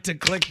meant to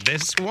click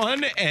this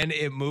one, and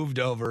it moved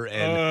over,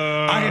 and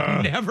I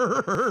have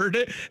never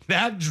heard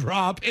that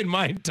drop in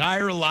my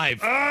entire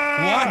life.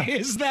 What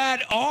is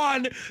that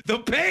on the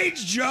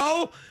page,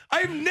 Joe?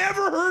 I've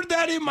never heard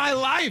that in my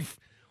life.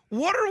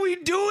 What are we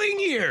doing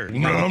here?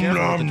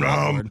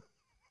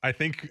 I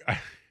think,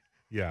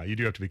 yeah, you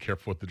do have to be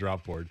careful with the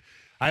drop board.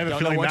 I have a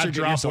Don't know feeling what that you're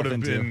getting drop yourself would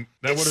have into. been.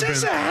 That It would have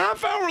says been. a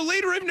half hour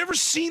later. I've never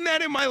seen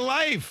that in my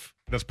life.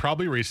 That's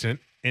probably recent,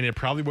 and it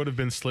probably would have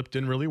been slipped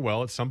in really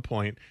well at some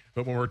point.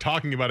 But when we're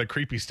talking about a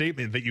creepy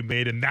statement that you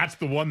made, and that's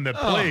the one that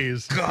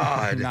plays.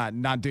 God.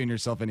 Not doing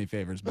yourself any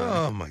favors, man.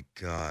 Oh, my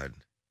God.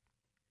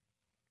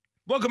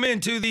 Welcome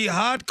into the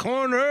Hot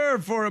Corner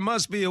for It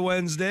Must Be a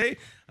Wednesday.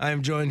 I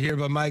am joined here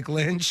by Mike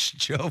Lynch,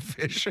 Joe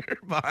Fisher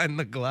behind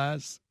the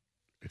glass.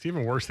 It's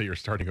even worse that you're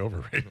starting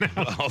over right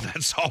now. Oh,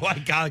 that's all I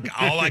got.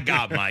 All I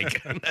got,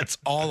 Mike. That's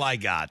all I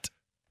got.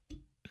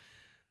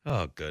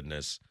 Oh,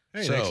 goodness.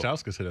 Hey, Nick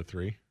Stauskas hit a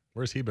 3.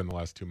 Where's he been the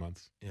last 2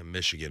 months? Yeah,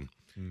 Michigan.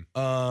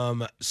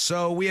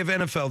 So we have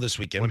NFL this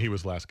weekend. When he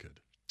was last good.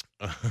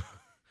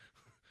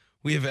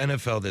 We have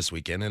NFL this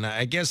weekend, and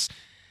I guess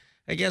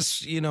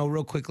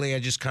real quickly, I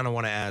just kind of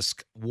want to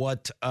ask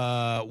what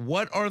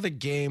are the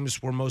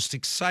games we're most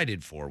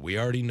excited for? We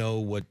already know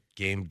what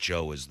game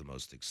Joe is the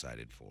most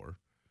excited for.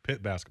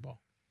 Pitt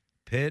basketball.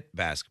 Pitt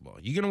basketball.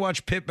 You gonna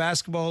watch Pitt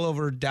basketball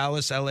over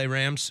Dallas LA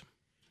Rams?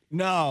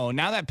 No,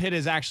 now that Pitt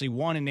has actually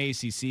won an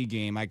ACC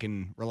game, I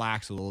can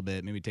relax a little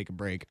bit, maybe take a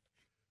break.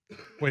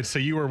 Wait, so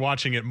you were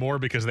watching it more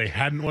because they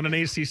hadn't won an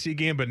ACC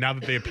game, but now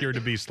that they appear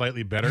to be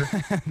slightly better,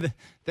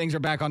 Things are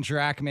back on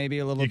track maybe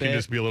a little you bit. can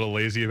just be a little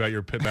lazy about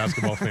your Pitt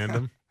basketball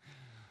fandom?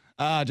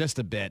 Just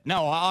a bit.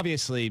 No,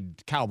 obviously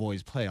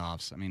Cowboys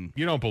playoffs. I mean,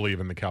 You don't believe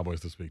in the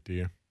Cowboys this week, do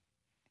you?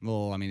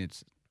 well, I mean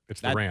It's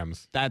the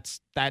Rams.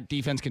 that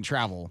defense can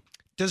travel.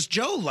 Does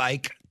Joe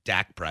like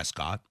Dak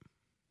Prescott?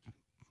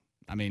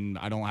 I mean,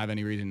 I don't have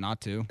any reason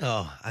not to.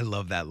 Oh, I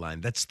love that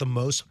line. That's the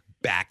most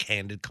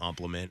backhanded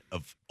compliment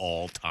of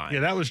all time. Yeah,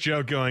 that was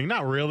Joe going,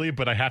 not really,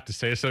 but I have to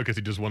say so because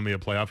he just won me a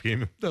playoff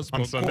game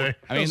on Sunday.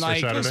 I mean, Or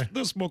like, Saturday.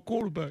 That's my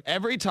quarterback.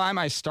 Every time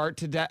I start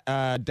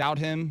to doubt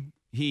him,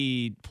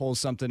 he pulls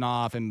something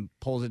off and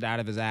pulls it out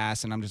of his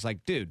ass, and I'm just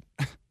like, dude,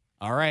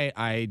 all right,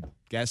 I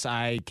guess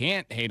I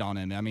can't hate on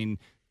him. I mean,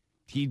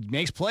 he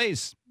makes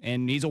plays,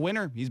 and he's a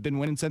winner. He's been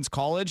winning since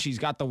college. He's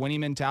got the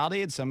winning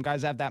mentality, and some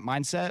guys have that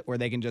mindset where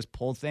they can just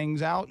pull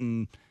things out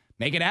and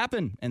make it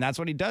happen, and that's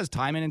what he does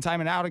time in and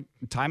time out,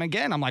 time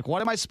again. I'm like,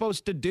 what am I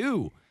supposed to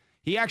do?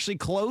 He actually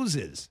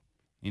closes,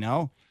 you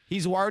know?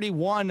 He's already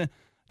won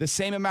the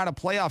same amount of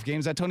playoff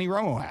games that Tony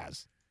Romo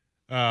has.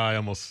 I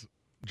almost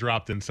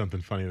dropped in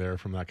something funny there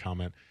from that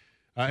comment.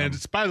 And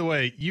it's, by the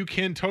way, you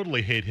can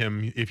totally hate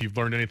him if you've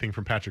learned anything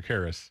from Patrick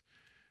Harris.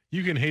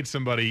 You can hate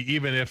somebody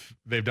even if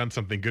they've done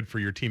something good for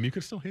your team. You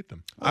can still hate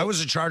them. I was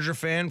a Charger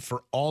fan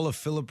for all of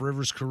Phillip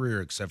Rivers' career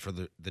except for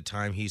the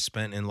time he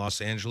spent in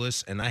Los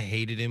Angeles, and I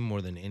hated him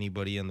more than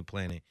anybody on the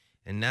planet.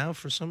 And now,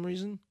 for some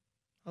reason,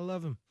 I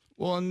love him.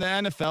 Well, in the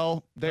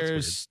NFL,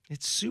 there's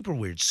It's super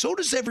weird. So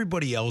does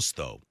everybody else,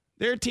 though.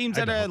 there are teams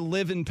that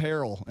live in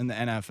peril in the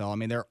NFL. I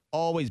mean, they're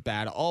always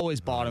bad,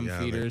 always bottom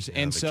feeders.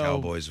 And the so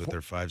Cowboys with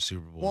their 5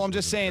 Super Bowls. well, I'm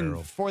just live in saying,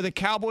 peril. for the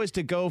Cowboys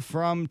to go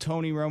from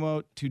Tony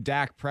Romo to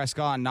Dak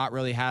Prescott and not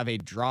really have a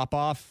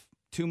drop-off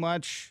too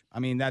much, I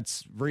mean,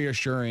 that's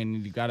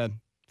reassuring. You got to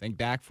thank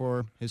Dak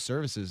for his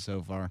services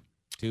so far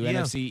to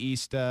NFC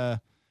East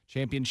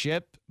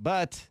championship,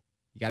 but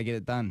you got to get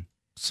it done.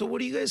 So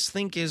what do you guys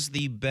think is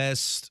the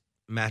best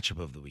matchup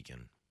of the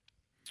weekend?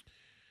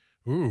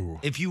 Ooh.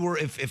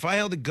 If I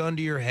held a gun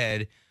to your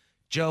head,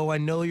 Joe, I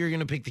know you're going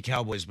to pick the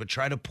Cowboys, but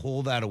try to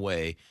pull that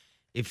away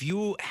If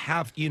you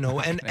have,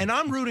 and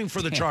I'm rooting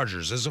for the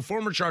Chargers. As a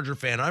former Charger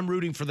fan, I'm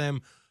rooting for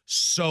them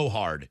so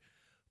hard.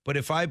 But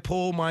if I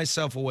pull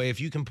myself away, if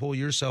you can pull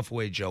yourself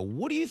away, Joe,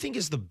 what do you think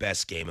is the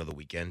best game of the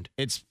weekend?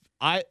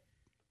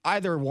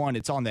 Either one,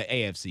 it's on the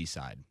AFC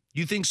side.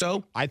 You think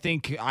so?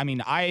 Looking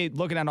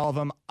at all of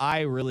them,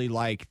 I really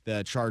like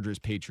the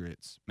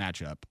Chargers-Patriots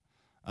matchup.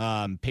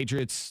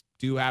 Patriots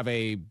do have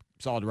a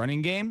solid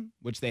running game,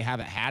 which they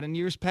haven't had in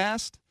years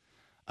past.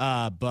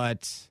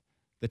 But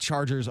the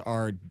Chargers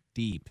are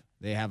deep.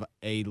 They have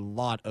a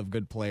lot of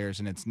good players,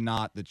 and it's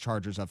not the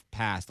Chargers of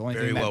past. The only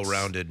Very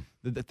well-rounded.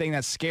 The thing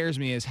that scares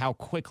me is how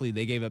quickly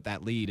they gave up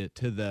that lead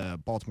to the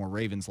Baltimore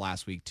Ravens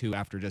last week, too,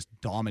 after just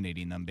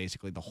dominating them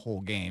basically the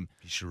whole game.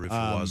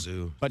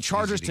 Wazoo. But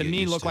Chargers, to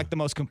me, look like the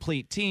most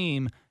complete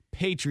team.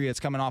 Patriots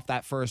coming off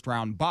that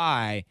first-round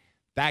bye,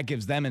 that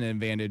gives them an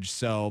advantage.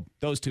 So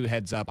those two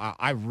heads up.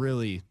 I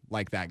really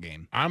like that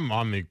game. I'm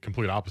on the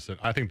complete opposite.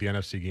 I think the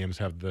NFC games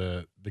have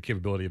the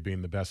capability of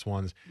being the best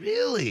ones.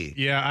 Really?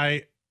 Yeah,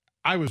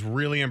 I was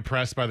really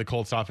impressed by the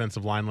Colts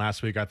offensive line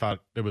last week. I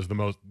thought it was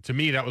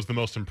that was the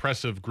most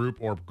impressive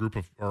group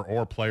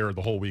of player of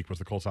the whole week was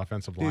the Colts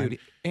offensive line. Dude,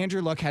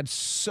 Andrew Luck had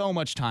so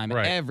much time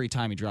every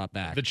time he dropped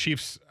back.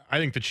 I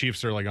think the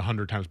Chiefs are like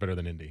 100 times better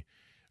than Indy.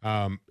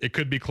 It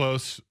could be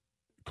close.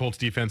 Colts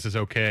defense is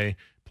okay,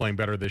 playing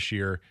better this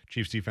year.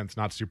 Chiefs defense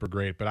not super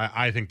great, but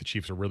I think the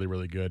Chiefs are really,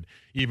 really good,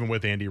 even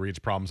with Andy Reid's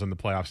problems in the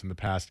playoffs in the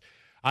past.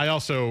 I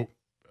also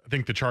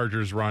think the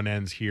Chargers run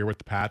ends here with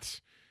the Pats.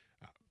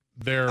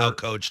 They're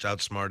out-coached,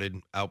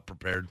 outsmarted,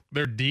 out-prepared.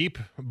 They're deep,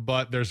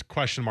 but there's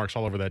question marks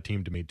all over that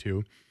team to me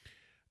too.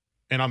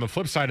 And on the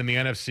flip side, in the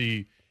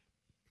NFC,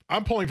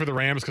 I'm pulling for the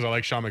Rams because I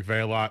like Sean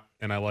McVay a lot,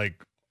 and I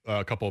like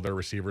a couple of their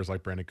receivers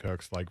like Brandon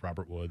Cooks, like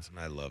Robert Woods. And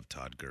I love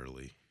Todd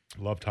Gurley.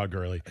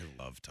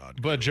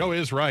 But Joe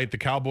is right. The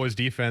Cowboys'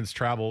 defense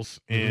travels,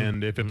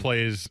 and if it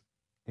plays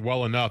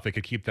well enough, it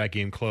could keep that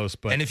game close.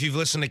 And if you've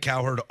listened to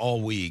Cowherd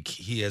all week,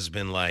 he has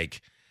been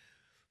like,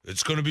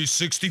 it's going to be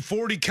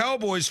 60-40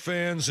 Cowboys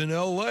fans in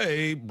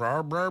L.A.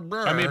 Blah, blah,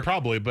 blah. I mean,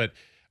 probably, but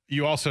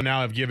you also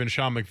now have given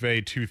Sean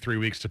McVay 2-3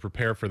 weeks to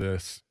prepare for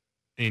this,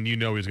 and you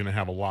know he's going to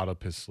have a lot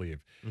up his sleeve.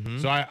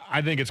 So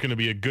I think it's going to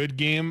be a good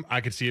game. I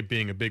could see it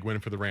being a big win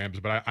for the Rams,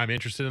 but I'm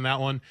interested in that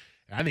one.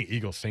 And I think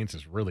Eagles-Saints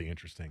is really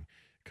interesting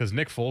because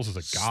Nick Foles is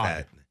a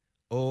god.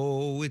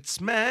 Oh, it's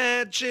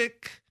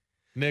magic.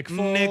 Nick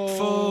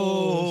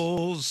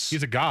Foles.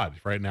 He's a god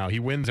right now. He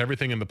wins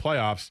everything in the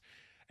playoffs,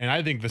 and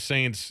I think the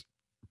Saints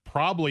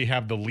probably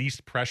have the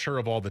least pressure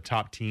of all the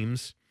top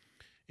teams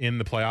in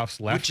the playoffs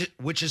left.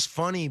 Which is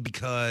funny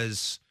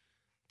because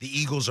the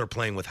Eagles are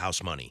playing with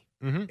house money.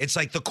 It's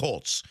like the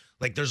Colts.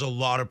 Like there's a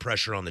lot of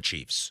pressure on the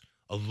Chiefs.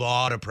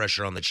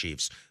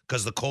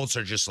 Because the Colts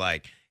are just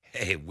like,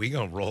 hey, we're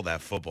going to roll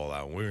that football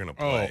out and we're going to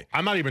play.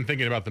 I'm not even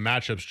thinking about the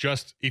matchups.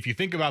 Just if you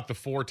think about the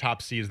 4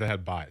 top seeds that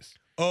had buys.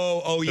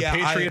 The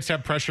Patriots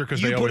have pressure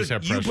because they always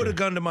have pressure. You put a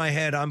gun to my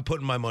head, I'm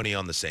putting my money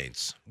on the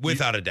Saints,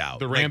 without a doubt.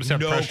 The Rams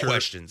have pressure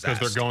questions because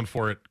they're going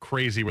for it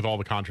crazy with all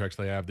the contracts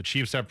they have. The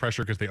Chiefs have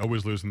pressure because they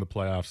always lose in the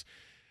playoffs.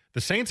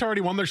 The Saints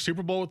already won their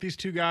Super Bowl with these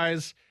two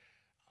guys.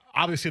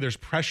 Obviously, there's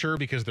pressure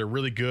because they're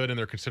really good and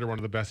they're considered one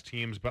of the best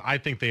teams, but I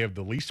think they have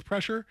the least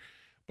pressure.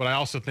 But I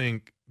also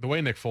think the way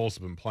Nick Foles has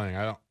been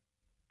playing,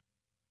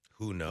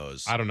 who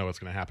knows? I don't know what's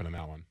going to happen in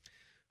that one.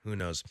 Who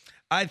knows?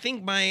 I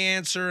think my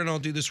answer, and I'll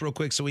do this real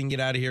quick so we can get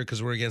out of here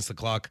because we're against the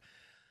clock.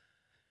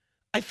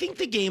 I think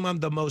the game I'm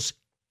the most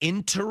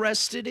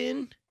interested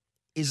in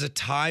is a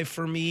tie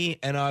for me,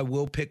 and I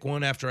will pick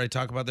one after I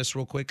talk about this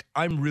real quick.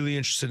 I'm really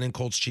interested in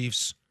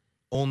Colts-Chiefs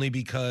only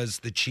because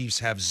the Chiefs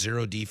have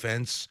zero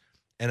defense,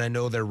 and I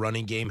know their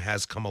running game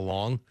has come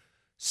along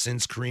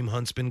since Kareem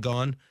Hunt's been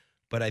gone,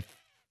 but I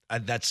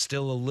that's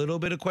still a little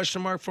bit of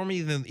question mark for me,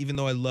 even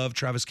though I love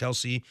Travis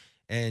Kelce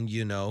and,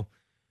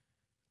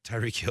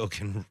 Tyreek Hill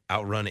can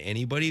outrun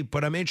anybody,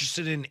 but I'm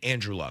interested in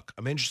Andrew Luck.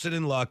 I'm interested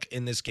in Luck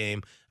in this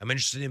game. I'm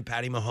interested in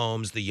Patty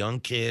Mahomes, the young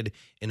kid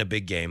in a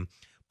big game.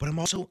 But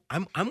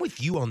I'm with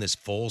you on this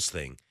Foles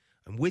thing.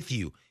 I'm with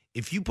you.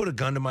 If you put a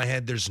gun to my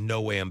head, there's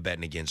no way I'm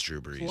betting against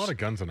Drew Brees. There's a lot of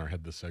guns in our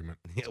head this segment.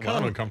 It's kind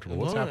of uncomfortable.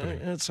 What's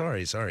happening?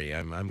 Sorry.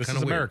 I'm this kind is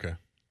of America.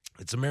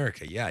 It's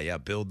America. Yeah.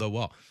 Build the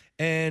wall.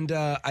 And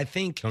I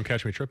think don't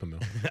catch me tripping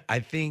though. I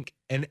think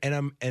and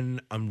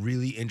I'm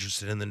really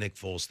interested in the Nick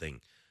Foles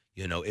thing.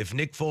 If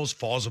Nick Foles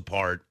falls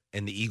apart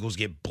and the Eagles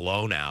get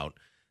blown out,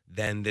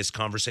 then this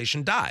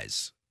conversation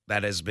dies.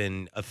 That has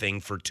been a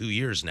thing for 2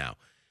 years now.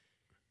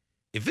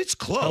 If it's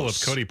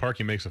close, if Cody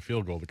Parkey makes a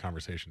field goal, the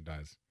conversation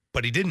dies.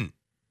 But he didn't.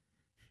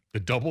 The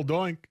double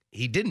doink.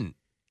 He didn't.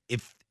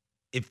 If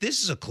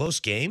this is a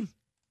close game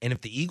and if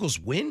the Eagles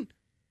win,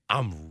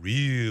 I'm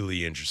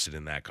really interested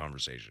in that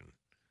conversation.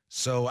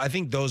 So I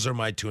think those are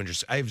my two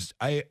interests.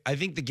 I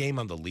think the game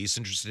I'm the least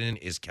interested in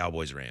is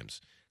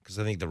Cowboys-Rams because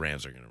I think the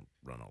Rams are going to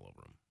run all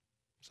over them.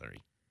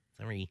 Sorry.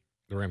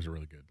 The Rams are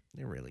really good.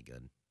 They're really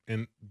good.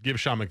 And give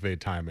Sean McVay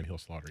time and he'll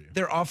slaughter you.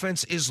 Their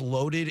offense is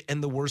loaded,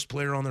 and the worst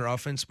player on their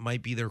offense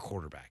might be their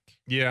quarterback.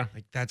 Yeah.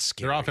 That's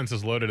scary. Their offense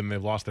is loaded, and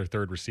they've lost their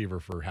third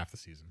receiver for half the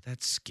season.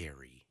 That's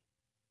scary.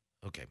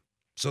 Okay.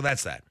 So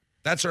that's that.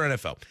 That's our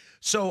NFL.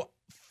 So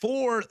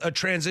for a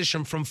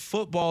transition from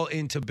football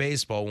into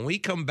baseball, when we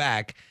come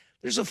back,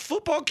 there's a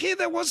football kid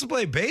that wants to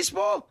play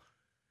baseball.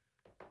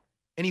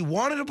 And he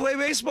wanted to play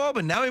baseball,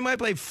 but now he might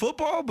play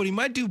football, but he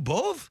might do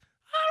both.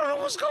 I don't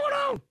know what's going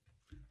on.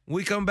 When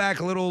we come back,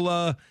 a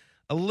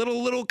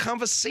little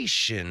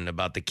conversation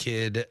about the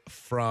kid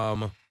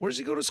from, where does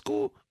he go to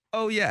school?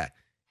 Oh, yeah.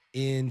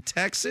 In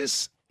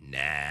Texas?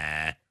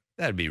 Nah,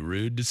 that'd be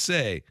rude to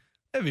say.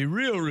 That'd be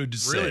real rude to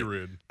say. Really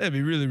rude. That'd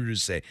be really rude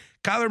to say.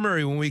 Kyler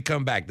Murray, when we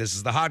come back, this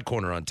is the Hot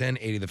Corner on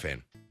 1080 The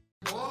Fan.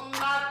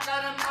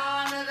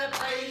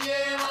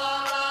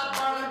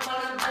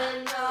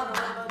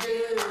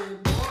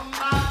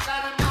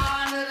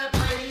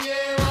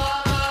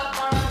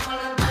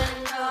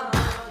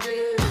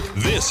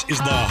 This is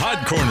the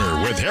Hot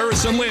Corner with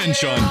Harrison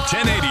Lynch on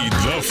 1080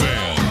 The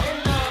Fan.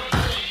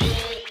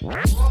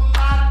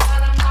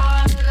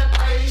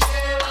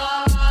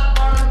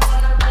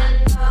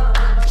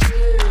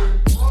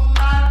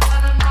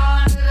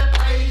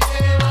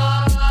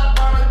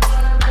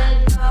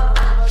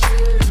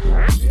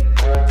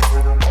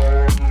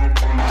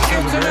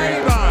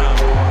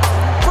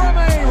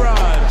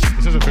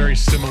 This is a very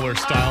similar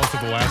style to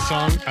the last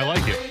song. I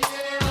like it.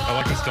 I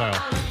like the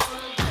style.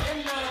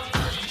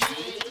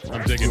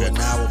 I'm digging it.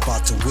 Now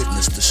about to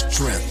witness the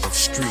strength of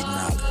street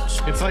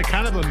knowledge. It's like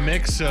kind of a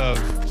mix of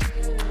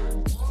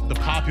the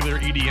popular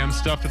EDM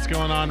stuff that's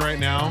going on right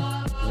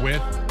now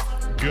with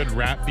good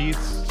rap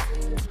beats,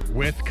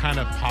 with kind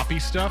of poppy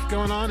stuff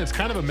going on. It's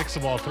kind of a mix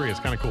of all three.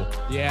 It's kind of cool.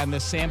 Yeah, and the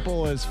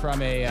sample is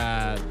from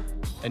an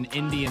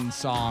Indian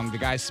song. The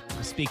guy's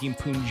speaking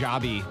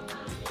Punjabi.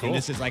 Cool. And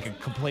this is like a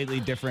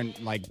completely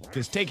different, like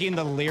just taking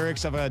the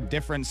lyrics of a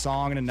different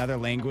song in another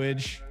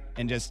language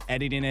and just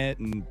editing it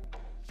and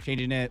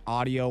changing it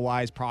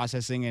audio-wise,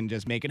 processing, and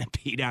just making a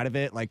beat out of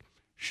it. Like,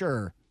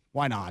 sure,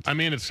 why not? I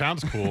mean, it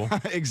sounds cool.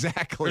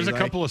 Exactly. There's a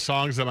couple of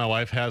songs that my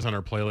wife has on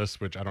her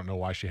playlist, which I don't know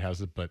why she has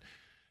it, but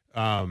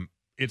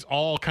it's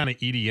all kind of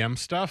EDM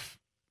stuff,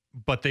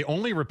 but they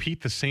only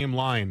repeat the same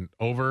line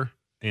over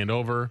and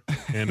over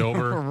and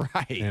over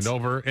right. and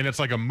over. And it's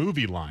like a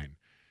movie line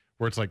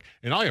where it's like,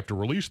 and I have to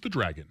release the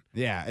dragon.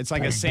 Yeah, it's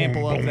like a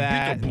sample of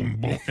that.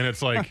 And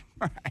it's like,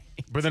 right.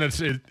 But then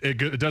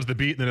it does the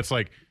beat, and then it's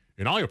like,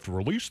 and I have to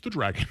release the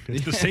dragon.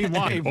 It's the same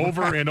line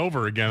over and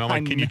over again. I'm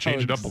like, can you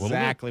change it up a little bit?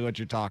 Exactly what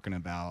you're talking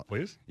about.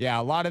 Please? Yeah,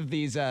 a lot of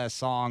these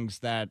songs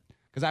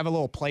because I have a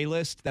little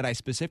playlist that I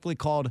specifically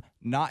called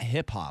Not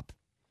Hip Hop.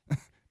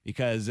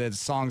 Because it's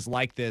songs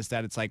like this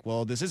that it's like,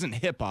 well, this isn't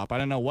hip hop. I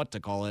don't know what to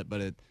call it, but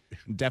it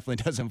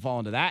definitely doesn't fall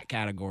into that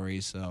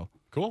category. So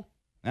cool.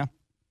 Yeah.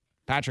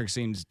 Patrick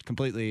seems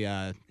completely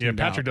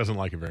Patrick doesn't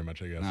like it very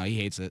much, I guess. No, he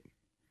hates it.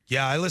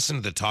 Yeah, I listen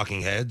to the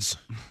Talking Heads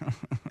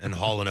and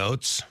Hall &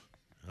 Oates.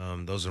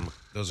 Those are kind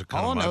of my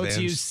Hall & bands. Oates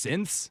use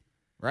synths,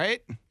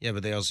 right? Yeah,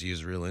 but they also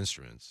use real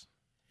instruments.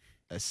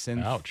 A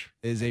synth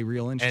is a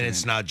real instrument. And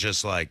it's not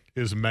just like...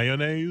 Is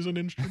mayonnaise an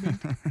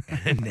instrument?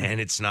 and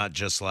it's not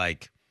just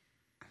like,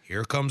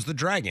 here comes the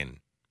dragon.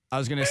 I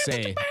was going to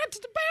say,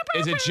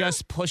 is it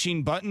just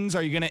pushing buttons?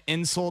 Are you going to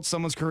insult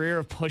someone's career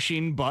of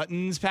pushing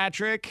buttons,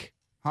 Patrick?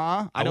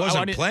 Huh? I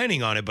wasn't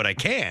planning on it, but I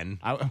can.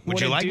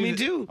 Would you like me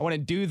to? I want to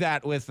do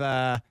that with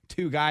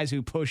two guys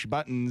who push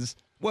buttons.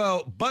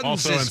 Well,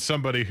 buttons also, and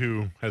somebody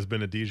who has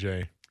been a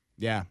DJ.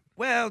 Yeah.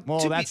 Well,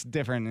 that's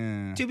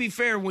different. To be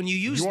fair, when you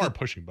use you are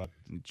pushing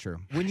buttons. True.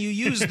 When you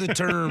use the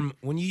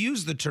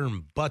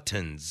term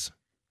buttons,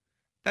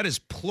 that is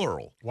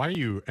plural. Why are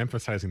you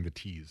emphasizing the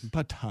T's?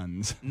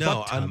 Buttons.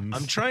 No, buttons.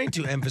 I'm trying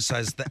to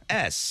emphasize the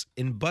S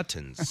in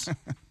buttons.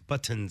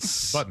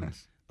 Buttons.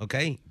 Buttons.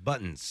 Okay,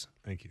 buttons.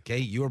 Thank you. Okay,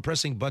 you are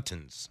pressing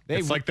buttons.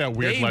 It's like that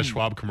weird Les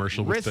Schwab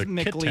commercial with the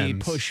rhythmically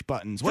kittens. push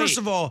buttons. First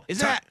of all, is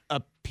that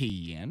a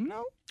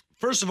piano?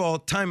 First of all,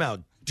 time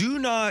out. Do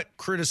not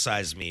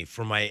criticize me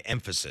for my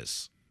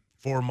emphasis,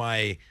 for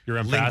my your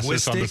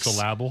emphasis on the linguistics,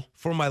 syllable,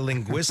 for my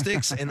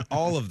linguistics and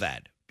all of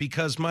that.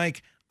 Because,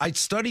 Mike, I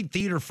studied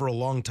theater for a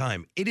long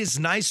time. It is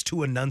nice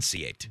to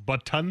enunciate.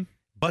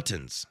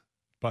 Buttons.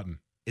 Button.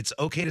 It's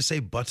okay to say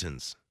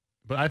buttons.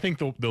 But I think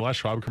the Les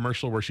Schwab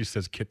commercial where she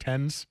says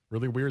kittens,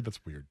 really weird.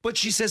 That's weird. But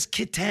she says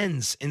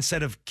kittens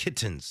instead of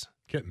kittens.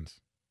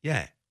 Kittens.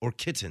 Yeah, or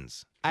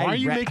kittens. Why are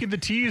you making the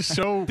T's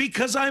so...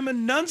 Because I'm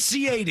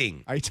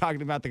enunciating. Are you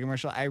talking about the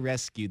commercial? I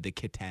rescued the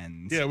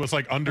kittens. Yeah, it was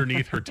like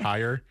underneath her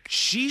tire.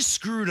 She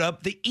screwed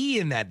up the E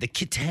in that. The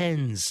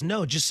kittens.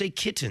 No, just say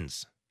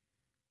kittens.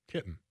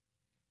 Kitten.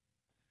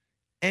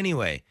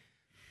 Anyway,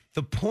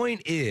 the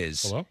point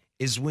is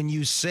when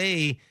you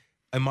say,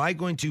 am I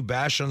going to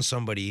bash on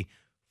somebody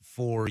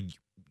for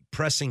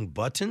pressing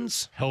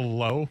buttons?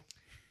 Hello?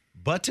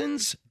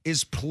 Buttons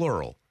is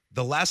plural.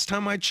 The last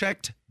time I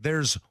checked,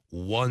 there's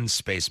one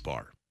space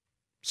bar.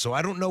 So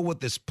I don't know what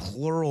this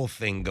plural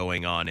thing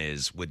going on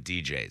is with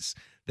DJs.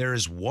 There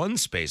is one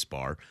space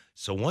bar.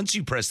 So once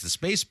you press the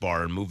space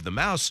bar and move the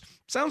mouse,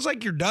 sounds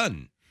like you're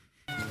done.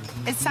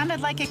 It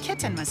sounded like a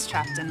kitten was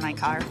trapped in my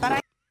car, but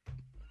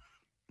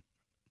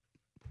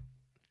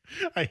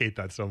I hate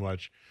that so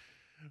much.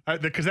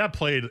 Because that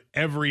played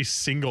every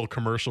single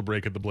commercial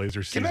break of the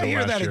Blazers season. Can I hear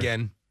last that year.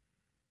 again?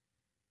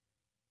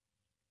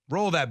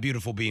 Roll that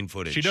beautiful bean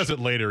footage. She does it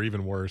later,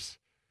 even worse.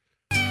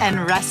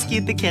 And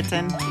rescued the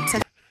kitten.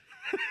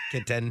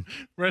 Kitten.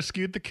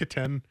 Rescued the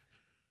kitten.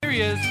 Here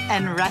he is.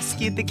 And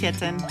rescued the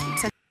kitten.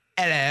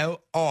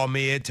 Hello, I'm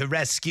here to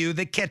rescue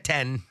the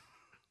kitten.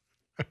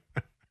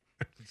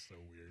 So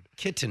weird.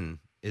 Kitten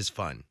is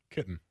fun.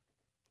 Kitten.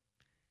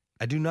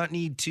 I do not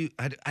need to.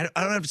 I don't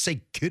have to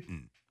say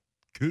kitten.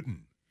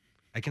 Kitten.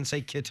 I can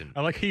say kitten.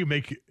 I like how you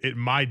make it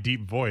my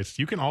deep voice.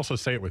 You can also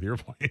say it with your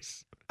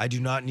voice. I do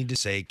not need to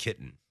say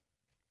kitten.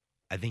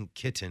 I think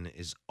kitten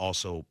is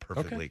also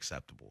perfectly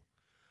acceptable.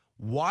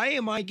 Why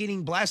am I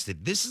getting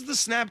blasted? This is the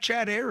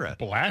Snapchat era.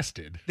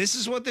 Blasted? This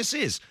is what this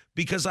is.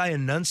 Because I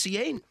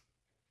enunciate?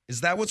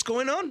 Is that what's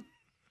going on?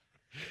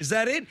 Is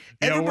that it?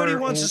 Yeah, everybody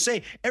wants to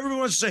say,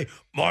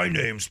 my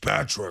name's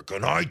Patrick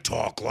and I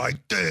talk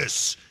like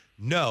this.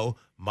 No,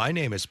 my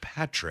name is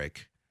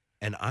Patrick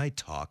and I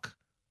talk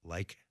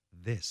like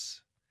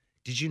this.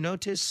 Did you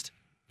notice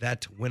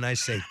that when I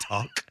say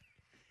talk,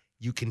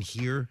 you can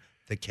hear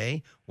the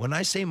K? When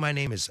I say my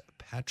name is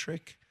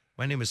Patrick,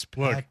 my name is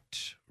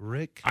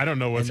Patrick. I don't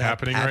know what's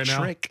happening right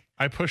now.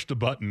 I pushed a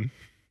button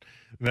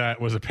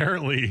that was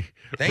apparently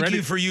Thank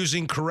you for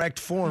using correct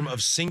form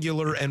of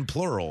singular and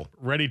plural.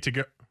 Ready to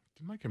go.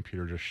 Did my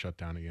computer just shut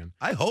down again?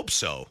 I hope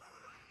so.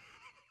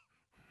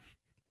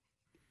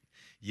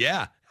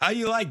 Yeah. How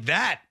you like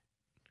that?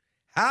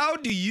 How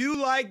do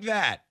you like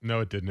that?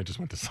 No, it didn't. It just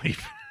went to sleep.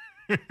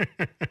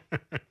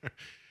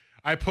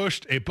 I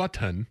pushed a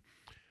button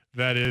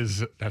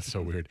that's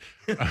so weird.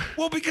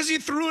 Well, because you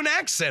threw an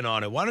accent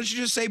on it. Why don't you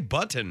just say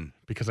button?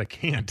 Because I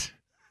can't.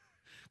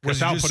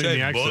 Without putting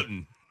the accent.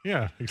 Button.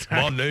 Yeah,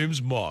 exactly. My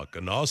name's Mark,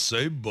 and I'll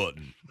say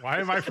button. Why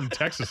am I from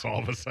Texas all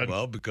of a sudden?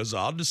 Well, because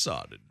I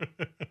decided.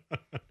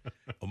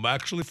 I'm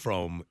actually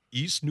from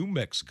East New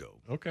Mexico.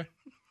 Okay,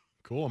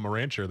 cool. I'm a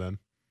rancher then.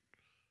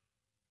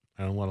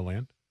 I don't want to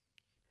land?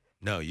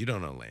 No, you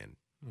don't own land.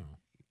 Oh.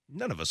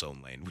 None of us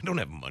own land. We don't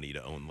have money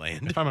to own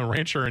land. If I'm a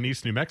rancher in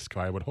East New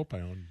Mexico, I would hope I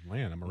own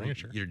land. I'm a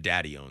rancher. Your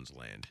daddy owns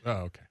land. Oh,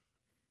 okay.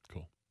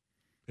 Cool.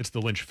 It's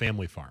the Lynch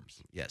Family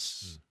Farms.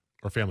 Yes.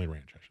 Or Family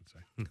Ranch, I should say.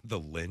 The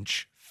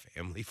Lynch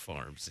Family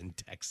Farms in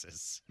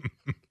Texas.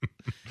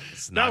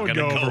 It's That not would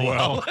going to go over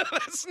well.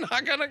 It's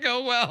not going to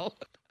go well.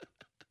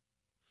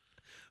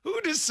 Who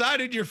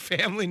decided your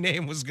family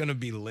name was going to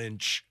be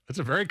Lynch? It's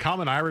a very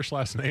common Irish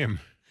last name.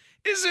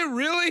 Is it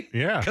really?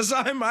 Yeah. Because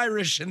I'm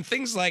Irish, and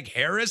things like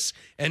Harris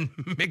and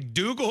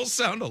McDougal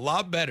sound a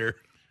lot better.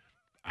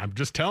 I'm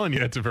just telling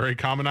you, it's a very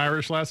common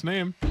Irish last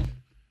name.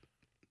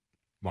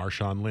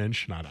 Marshawn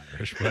Lynch, not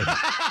Irish, but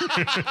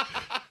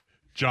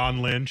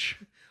John Lynch.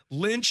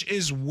 Lynch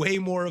is way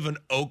more of an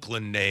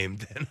Oakland name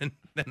than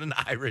an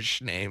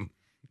Irish name.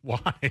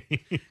 Why?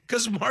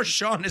 Because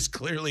Marshawn is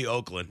clearly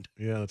Oakland.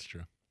 Yeah, that's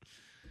true.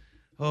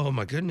 Oh,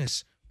 my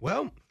goodness.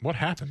 Well, what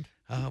happened?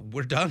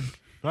 We're done.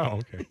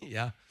 Oh, okay.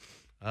 Yeah.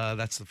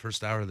 That's the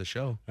first hour of the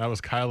show. That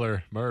was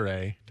Kyler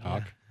Murray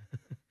talk.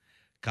 Yeah.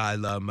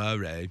 Kyler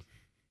Murray.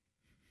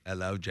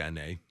 Hello,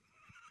 Jenny.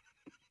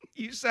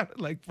 You sounded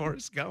like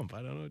Forrest Gump.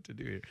 I don't know what to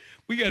do here.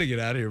 We got to get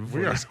out of here.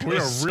 We are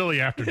really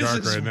after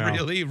dark right now. This is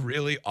really,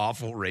 really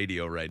awful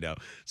radio right now.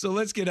 So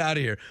let's get out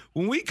of here.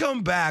 When we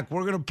come back,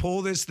 we're going to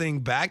pull this thing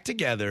back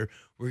together.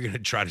 We're going to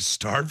try to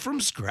start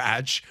from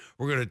scratch.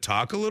 We're going to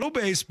talk a little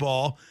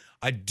baseball.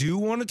 I do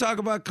want to talk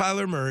about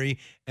Kyler Murray,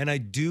 and I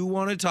do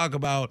want to talk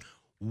about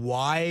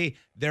why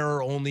there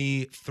are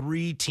only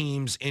 3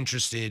 teams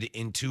interested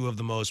in 2 of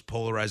the most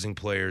polarizing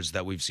players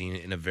that we've seen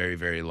in a very,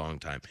 very long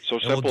time. So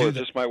simple, it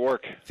just might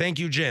work. Thank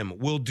you, Jim.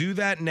 We'll do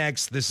that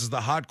next. This is the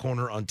Hot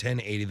Corner on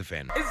 1080 The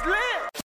Fan. It's lit!